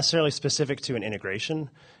if that's necessarily specific to an integration.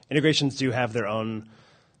 Integrations do have their own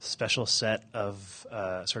special set of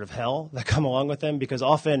sort of hell that come along with them, because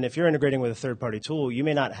often if you're integrating with a third-party tool, you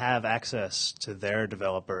may not have access to their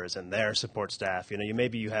developers and their support staff.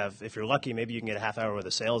 If you're lucky, maybe you can get a half hour with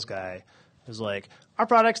a sales guy who's like, our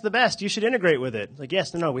product's the best, you should integrate with it. Like,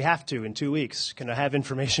 yes, no, we have to in 2 weeks. Can I have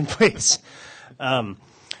information, please?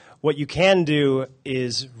 What you can do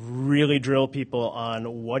is really drill people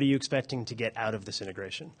on what are you expecting to get out of this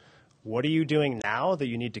integration? What are you doing now that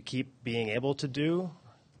you need to keep being able to do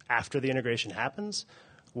after the integration happens?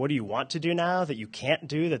 What do you want to do now that you can't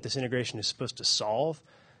do that this integration is supposed to solve?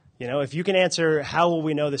 If you can answer, how will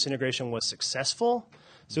we know this integration was successful?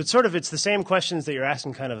 So it's the same questions that you're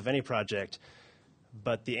asking kind of any project,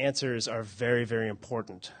 but the answers are very, very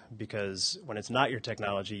important, because when it's not your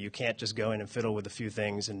technology, you can't just go in and fiddle with a few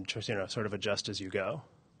things and sort of adjust as you go.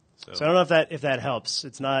 So I don't know if that helps.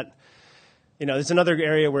 It's not, it's another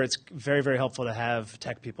area where it's very, very helpful to have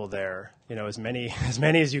tech people there. As many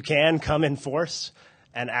as you can come in force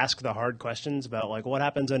and ask the hard questions about, like, what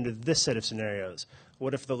happens under this set of scenarios?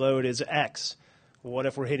 What if the load is X? What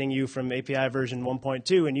if we're hitting you from API version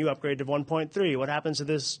 1.2 and you upgrade to 1.3? What happens to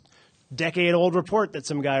this decade-old report that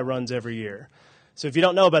some guy runs every year? So if you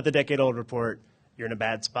don't know about the decade-old report, you're in a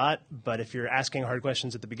bad spot. But if you're asking hard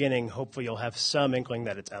questions at the beginning, hopefully you'll have some inkling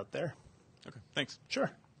that it's out there. Okay, thanks.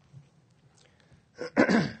 Sure.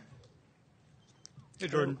 Hey,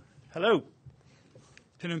 Jordan. Hello.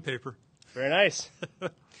 Pen and paper. Very nice.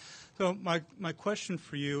 So my question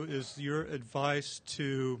for you is your advice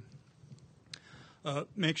to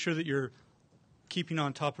make sure that you're keeping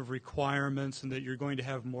on top of requirements and that you're going to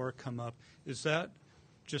have more come up. Is that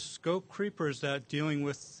just scope creep, or is that dealing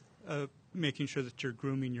with making sure that you're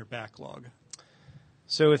grooming your backlog?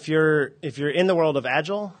 So if you're in the world of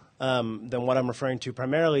Agile, then what I'm referring to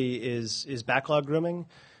primarily is backlog grooming,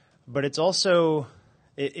 but it's also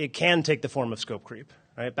it can take the form of scope creep.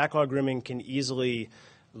 Right? Backlog grooming can easily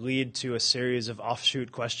lead to a series of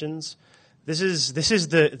offshoot questions This is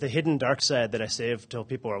the hidden dark side that I save till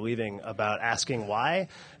people are leaving about asking why,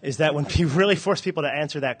 is that when you really force people to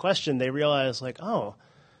answer that question, they realize, like, oh,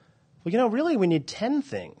 well, really we need 10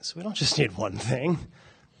 things. We don't just need one thing.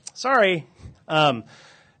 Sorry.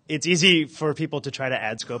 It's easy for people to try to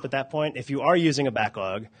add scope at that point. If you are using a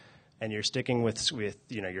backlog and you're sticking with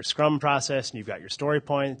your Scrum process and you've got your story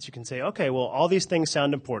points, you can say, okay, well, all these things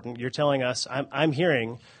sound important. You're telling us, I'm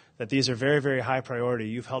hearing that these are very, very high priority.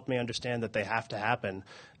 You've helped me understand that they have to happen.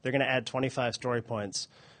 They're going to add 25 story points.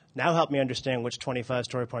 Now help me understand which 25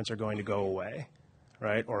 story points are going to go away,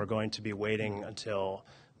 right, or are going to be waiting until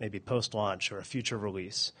maybe post-launch or a future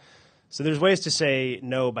release. So there's ways to say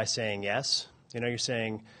no by saying yes. You're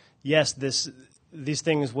saying, yes, these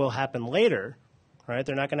things will happen later, right?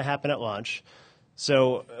 They're not going to happen at launch.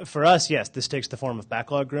 So for us, yes, this takes the form of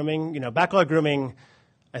backlog grooming. Backlog grooming,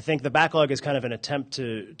 I think the backlog is kind of an attempt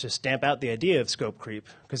to stamp out the idea of scope creep,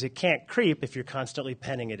 because it can't creep if you're constantly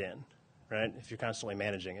penning it in, right? If you're constantly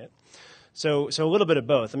managing it. So a little bit of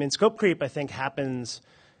both. I mean, scope creep, I think, happens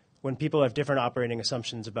when people have different operating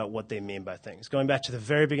assumptions about what they mean by things. Going back to the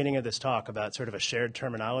very beginning of this talk about sort of a shared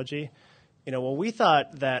terminology, well, we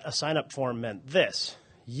thought that a sign-up form meant this.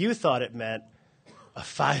 You thought it meant a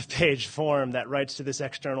 5-page form that writes to this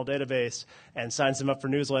external database and signs them up for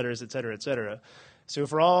newsletters, et cetera, et cetera. So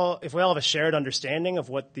if we all have a shared understanding of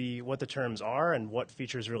what the terms are and what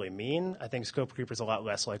features really mean, I think scope creep is a lot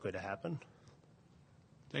less likely to happen.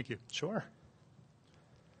 Thank you. Sure.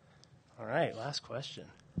 All right, last question.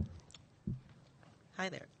 Hi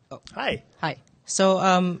there. Oh. Hi. Hi. So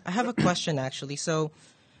I have a question, actually. So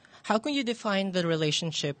how can you define the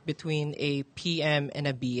relationship between a PM and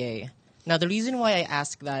a BA? Now, the reason why I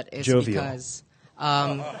ask that is jovial. Because...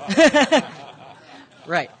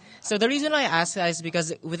 right. So the reason I ask that is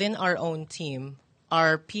because within our own team,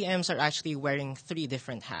 our PMs are actually wearing 3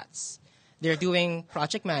 different hats. They're doing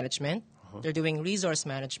project management, they're doing resource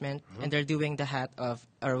management, and they're doing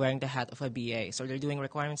wearing the hat of a BA. So they're doing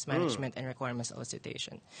requirements management and requirements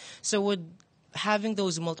elicitation. So would having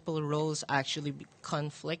those multiple roles actually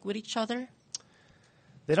conflict with each other?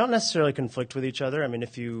 They don't necessarily conflict with each other. I mean,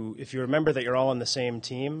 if you remember that you're all on the same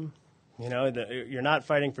team, you're not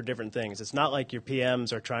fighting for different things. It's not like your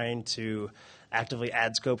PMs are trying to actively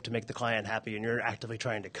add scope to make the client happy and you're actively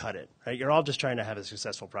trying to cut it, right? You're all just trying to have a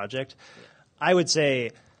successful project. Yeah. I would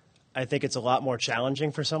say I think it's a lot more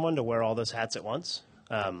challenging for someone to wear all those hats at once.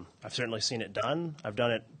 I've certainly seen it done. I've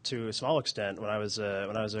done it to a small extent when I was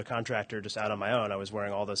a contractor just out on my own. I was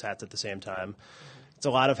wearing all those hats at the same time. It's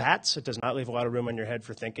a lot of hats. It does not leave a lot of room in your head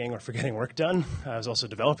for thinking or for getting work done. I was also a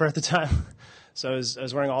developer at the time, so I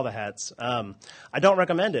was wearing all the hats. I don't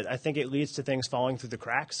recommend it. I think it leads to things falling through the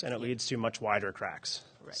cracks, and it leads to much wider cracks.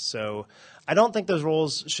 Right. So I don't think those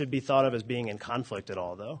roles should be thought of as being in conflict at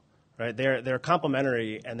all, though. Right? They're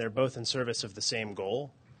complementary, and they're both in service of the same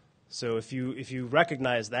goal. So if you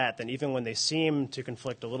recognize that, then even when they seem to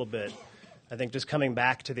conflict a little bit, I think just coming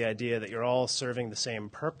back to the idea that you're all serving the same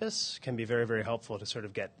purpose can be very, very helpful to sort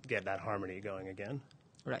of get that harmony going again.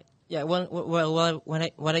 Right. Yeah. Well,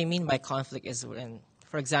 what I mean by conflict is when,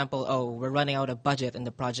 for example, we're running out of budget, and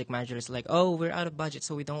the project manager is like, we're out of budget,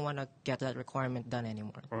 so we don't want to get that requirement done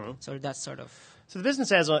anymore. Mm-hmm. So that's sort of... So the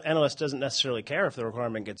business analyst doesn't necessarily care if the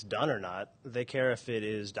requirement gets done or not. They care if it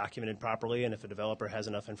is documented properly and if a developer has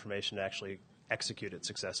enough information to actually execute it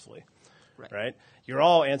successfully. Right? You're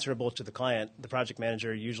all answerable to the client, the project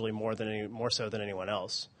manager, usually more so than anyone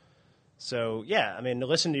else. So, yeah, I mean, to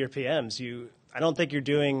listen to your PMs, I don't think you're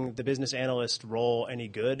doing the business analyst role any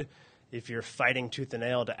good if you're fighting tooth and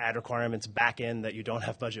nail to add requirements back in that you don't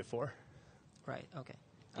have budget for. Right, okay.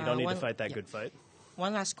 You don't need to fight that good fight.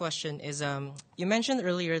 One last question is, you mentioned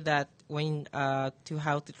earlier that how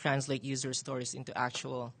to translate user stories into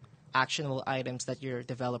actual actionable items that your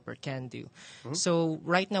developer can do. Mm-hmm. So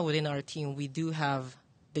right now within our team, we do have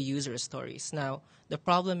the user stories. Now, the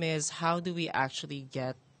problem is, how do we actually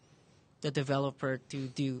get the developer to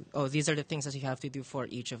do, these are the things that you have to do for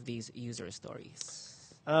each of these user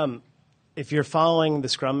stories? If you're following the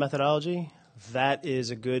Scrum methodology, that is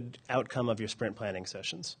a good outcome of your sprint planning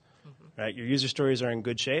sessions. Mm-hmm. Right? Your user stories are in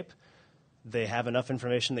good shape. They have enough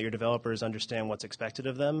information that your developers understand what's expected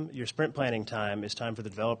of them. Your sprint planning time is time for the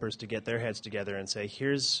developers to get their heads together and say,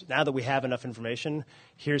 now that we have enough information,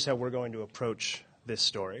 here's how we're going to approach this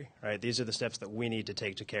story. Right? These are the steps that we need to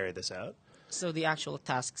take to carry this out. So the actual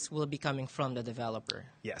tasks will be coming from the developer?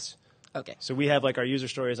 Yes. Okay. So we have our user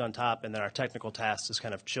stories on top, and then our technical tasks is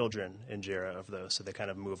kind of children in Jira of those, so they kind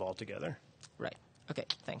of move all together. Right. Okay,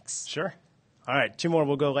 thanks. Sure. All right, 2 more.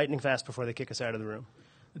 We'll go lightning fast before they kick us out of the room.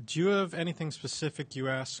 Do you have anything specific you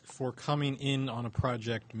ask for coming in on a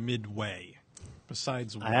project midway,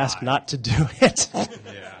 besides why? I ask not to do it.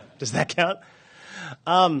 Yeah. Does that count?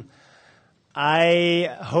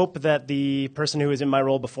 I hope that the person who was in my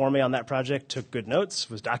role before me on that project took good notes,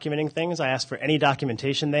 was documenting things. I ask for any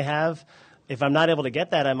documentation they have. If I'm not able to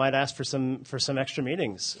get that, I might ask for some extra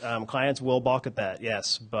meetings. Clients will balk at that,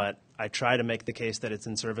 yes, but I try to make the case that it's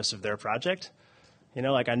in service of their project. You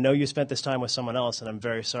know, like, I know you spent this time with someone else, and I'm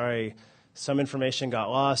very sorry some information got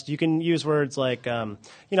lost. You can use words like,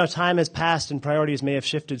 time has passed and priorities may have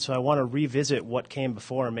shifted, so I want to revisit what came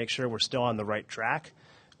before and make sure we're still on the right track,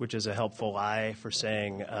 which is a helpful lie for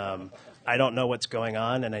saying, I don't know what's going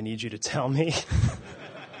on and I need you to tell me.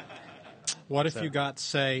 What if you got,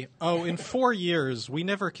 say, in 4 years, we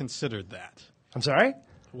never considered that? I'm sorry?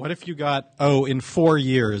 What if you got, in 4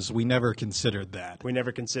 years, we never considered that? We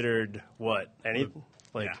never considered what?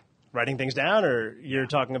 Writing things down, or you're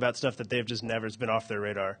talking about stuff that they've just never, it's been off their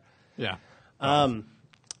radar? Yeah.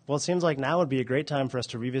 Well, it seems like now would be a great time for us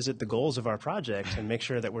to revisit the goals of our project and make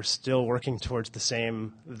sure that we're still working towards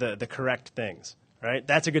the correct things, right?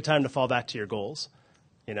 That's a good time to fall back to your goals.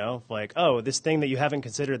 You know, like, this thing that you haven't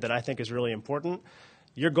considered that I think is really important,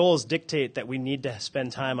 your goals dictate that we need to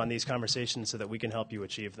spend time on these conversations so that we can help you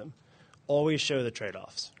achieve them. Always show the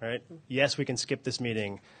trade-offs, right? Yes, we can skip this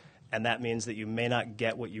meeting, and that means that you may not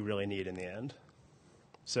get what you really need in the end.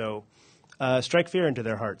 So strike fear into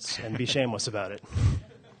their hearts and be shameless about it.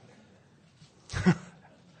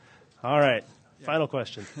 All right. Yeah. Final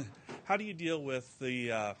question. How do you deal with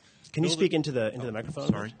the? Can you speak into the microphone?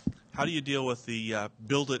 Sorry. How do you deal with the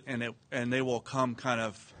build it and they will come kind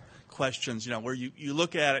of questions? You know, where you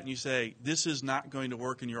look at it and you say this is not going to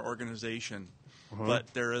work in your organization, but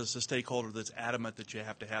there is a stakeholder that's adamant that you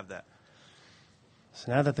have to have that.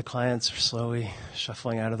 So now that the clients are slowly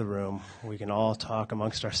shuffling out of the room, we can all talk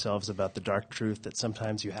amongst ourselves about the dark truth that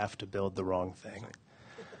sometimes you have to build the wrong thing.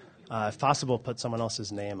 If possible, put someone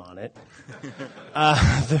else's name on it.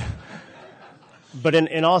 But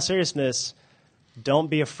in all seriousness, don't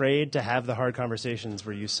be afraid to have the hard conversations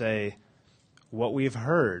where you say what we've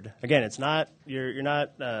heard. Again, it's not you're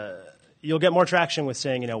not. You'll get more traction with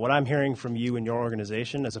saying, what I'm hearing from you and your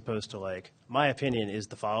organization, as opposed to like, my opinion is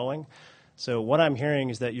the following. So what I'm hearing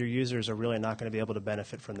is that your users are really not going to be able to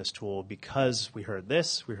benefit from this tool because we heard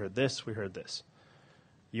this, we heard this, we heard this.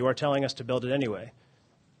 You are telling us to build it anyway.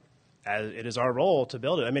 As it is our role to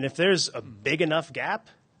build it. I mean, if there's a big enough gap,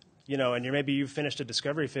 and maybe you've finished a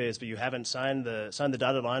discovery phase, but you haven't signed the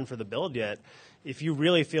dotted line for the build yet, if you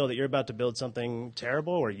really feel that you're about to build something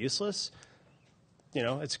terrible or useless,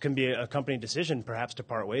 it can be a company decision perhaps to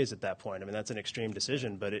part ways at that point. I mean, that's an extreme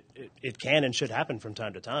decision, but it can and should happen from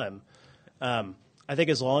time to time. I think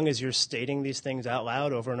as long as you're stating these things out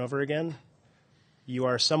loud over and over again, you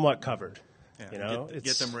are somewhat covered.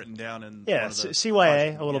 Get them written down in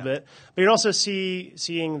CYA a little bit, but you're also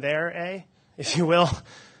seeing their A, if you will,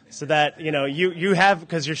 so that you have,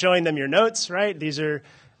 because you're showing them your notes, right? They're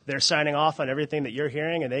signing off on everything that you're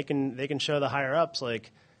hearing, and they can show the higher ups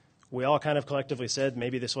like, we all kind of collectively said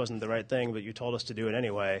maybe this wasn't the right thing, but you told us to do it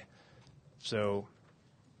anyway, so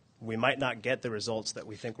we might not get the results that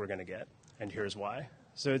we think we're going to get, and here's why.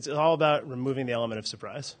 So it's all about removing the element of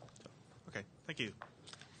surprise. Okay, thank you.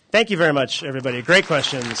 Thank you very much, everybody. Great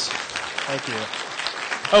questions. Thank you.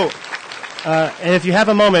 And if you have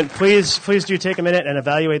a moment, please do take a minute and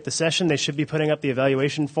evaluate the session. They should be putting up the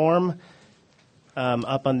evaluation form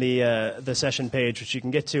up on the session page, which you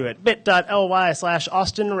can get to at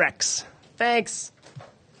bit.ly/AustinRex. Thanks.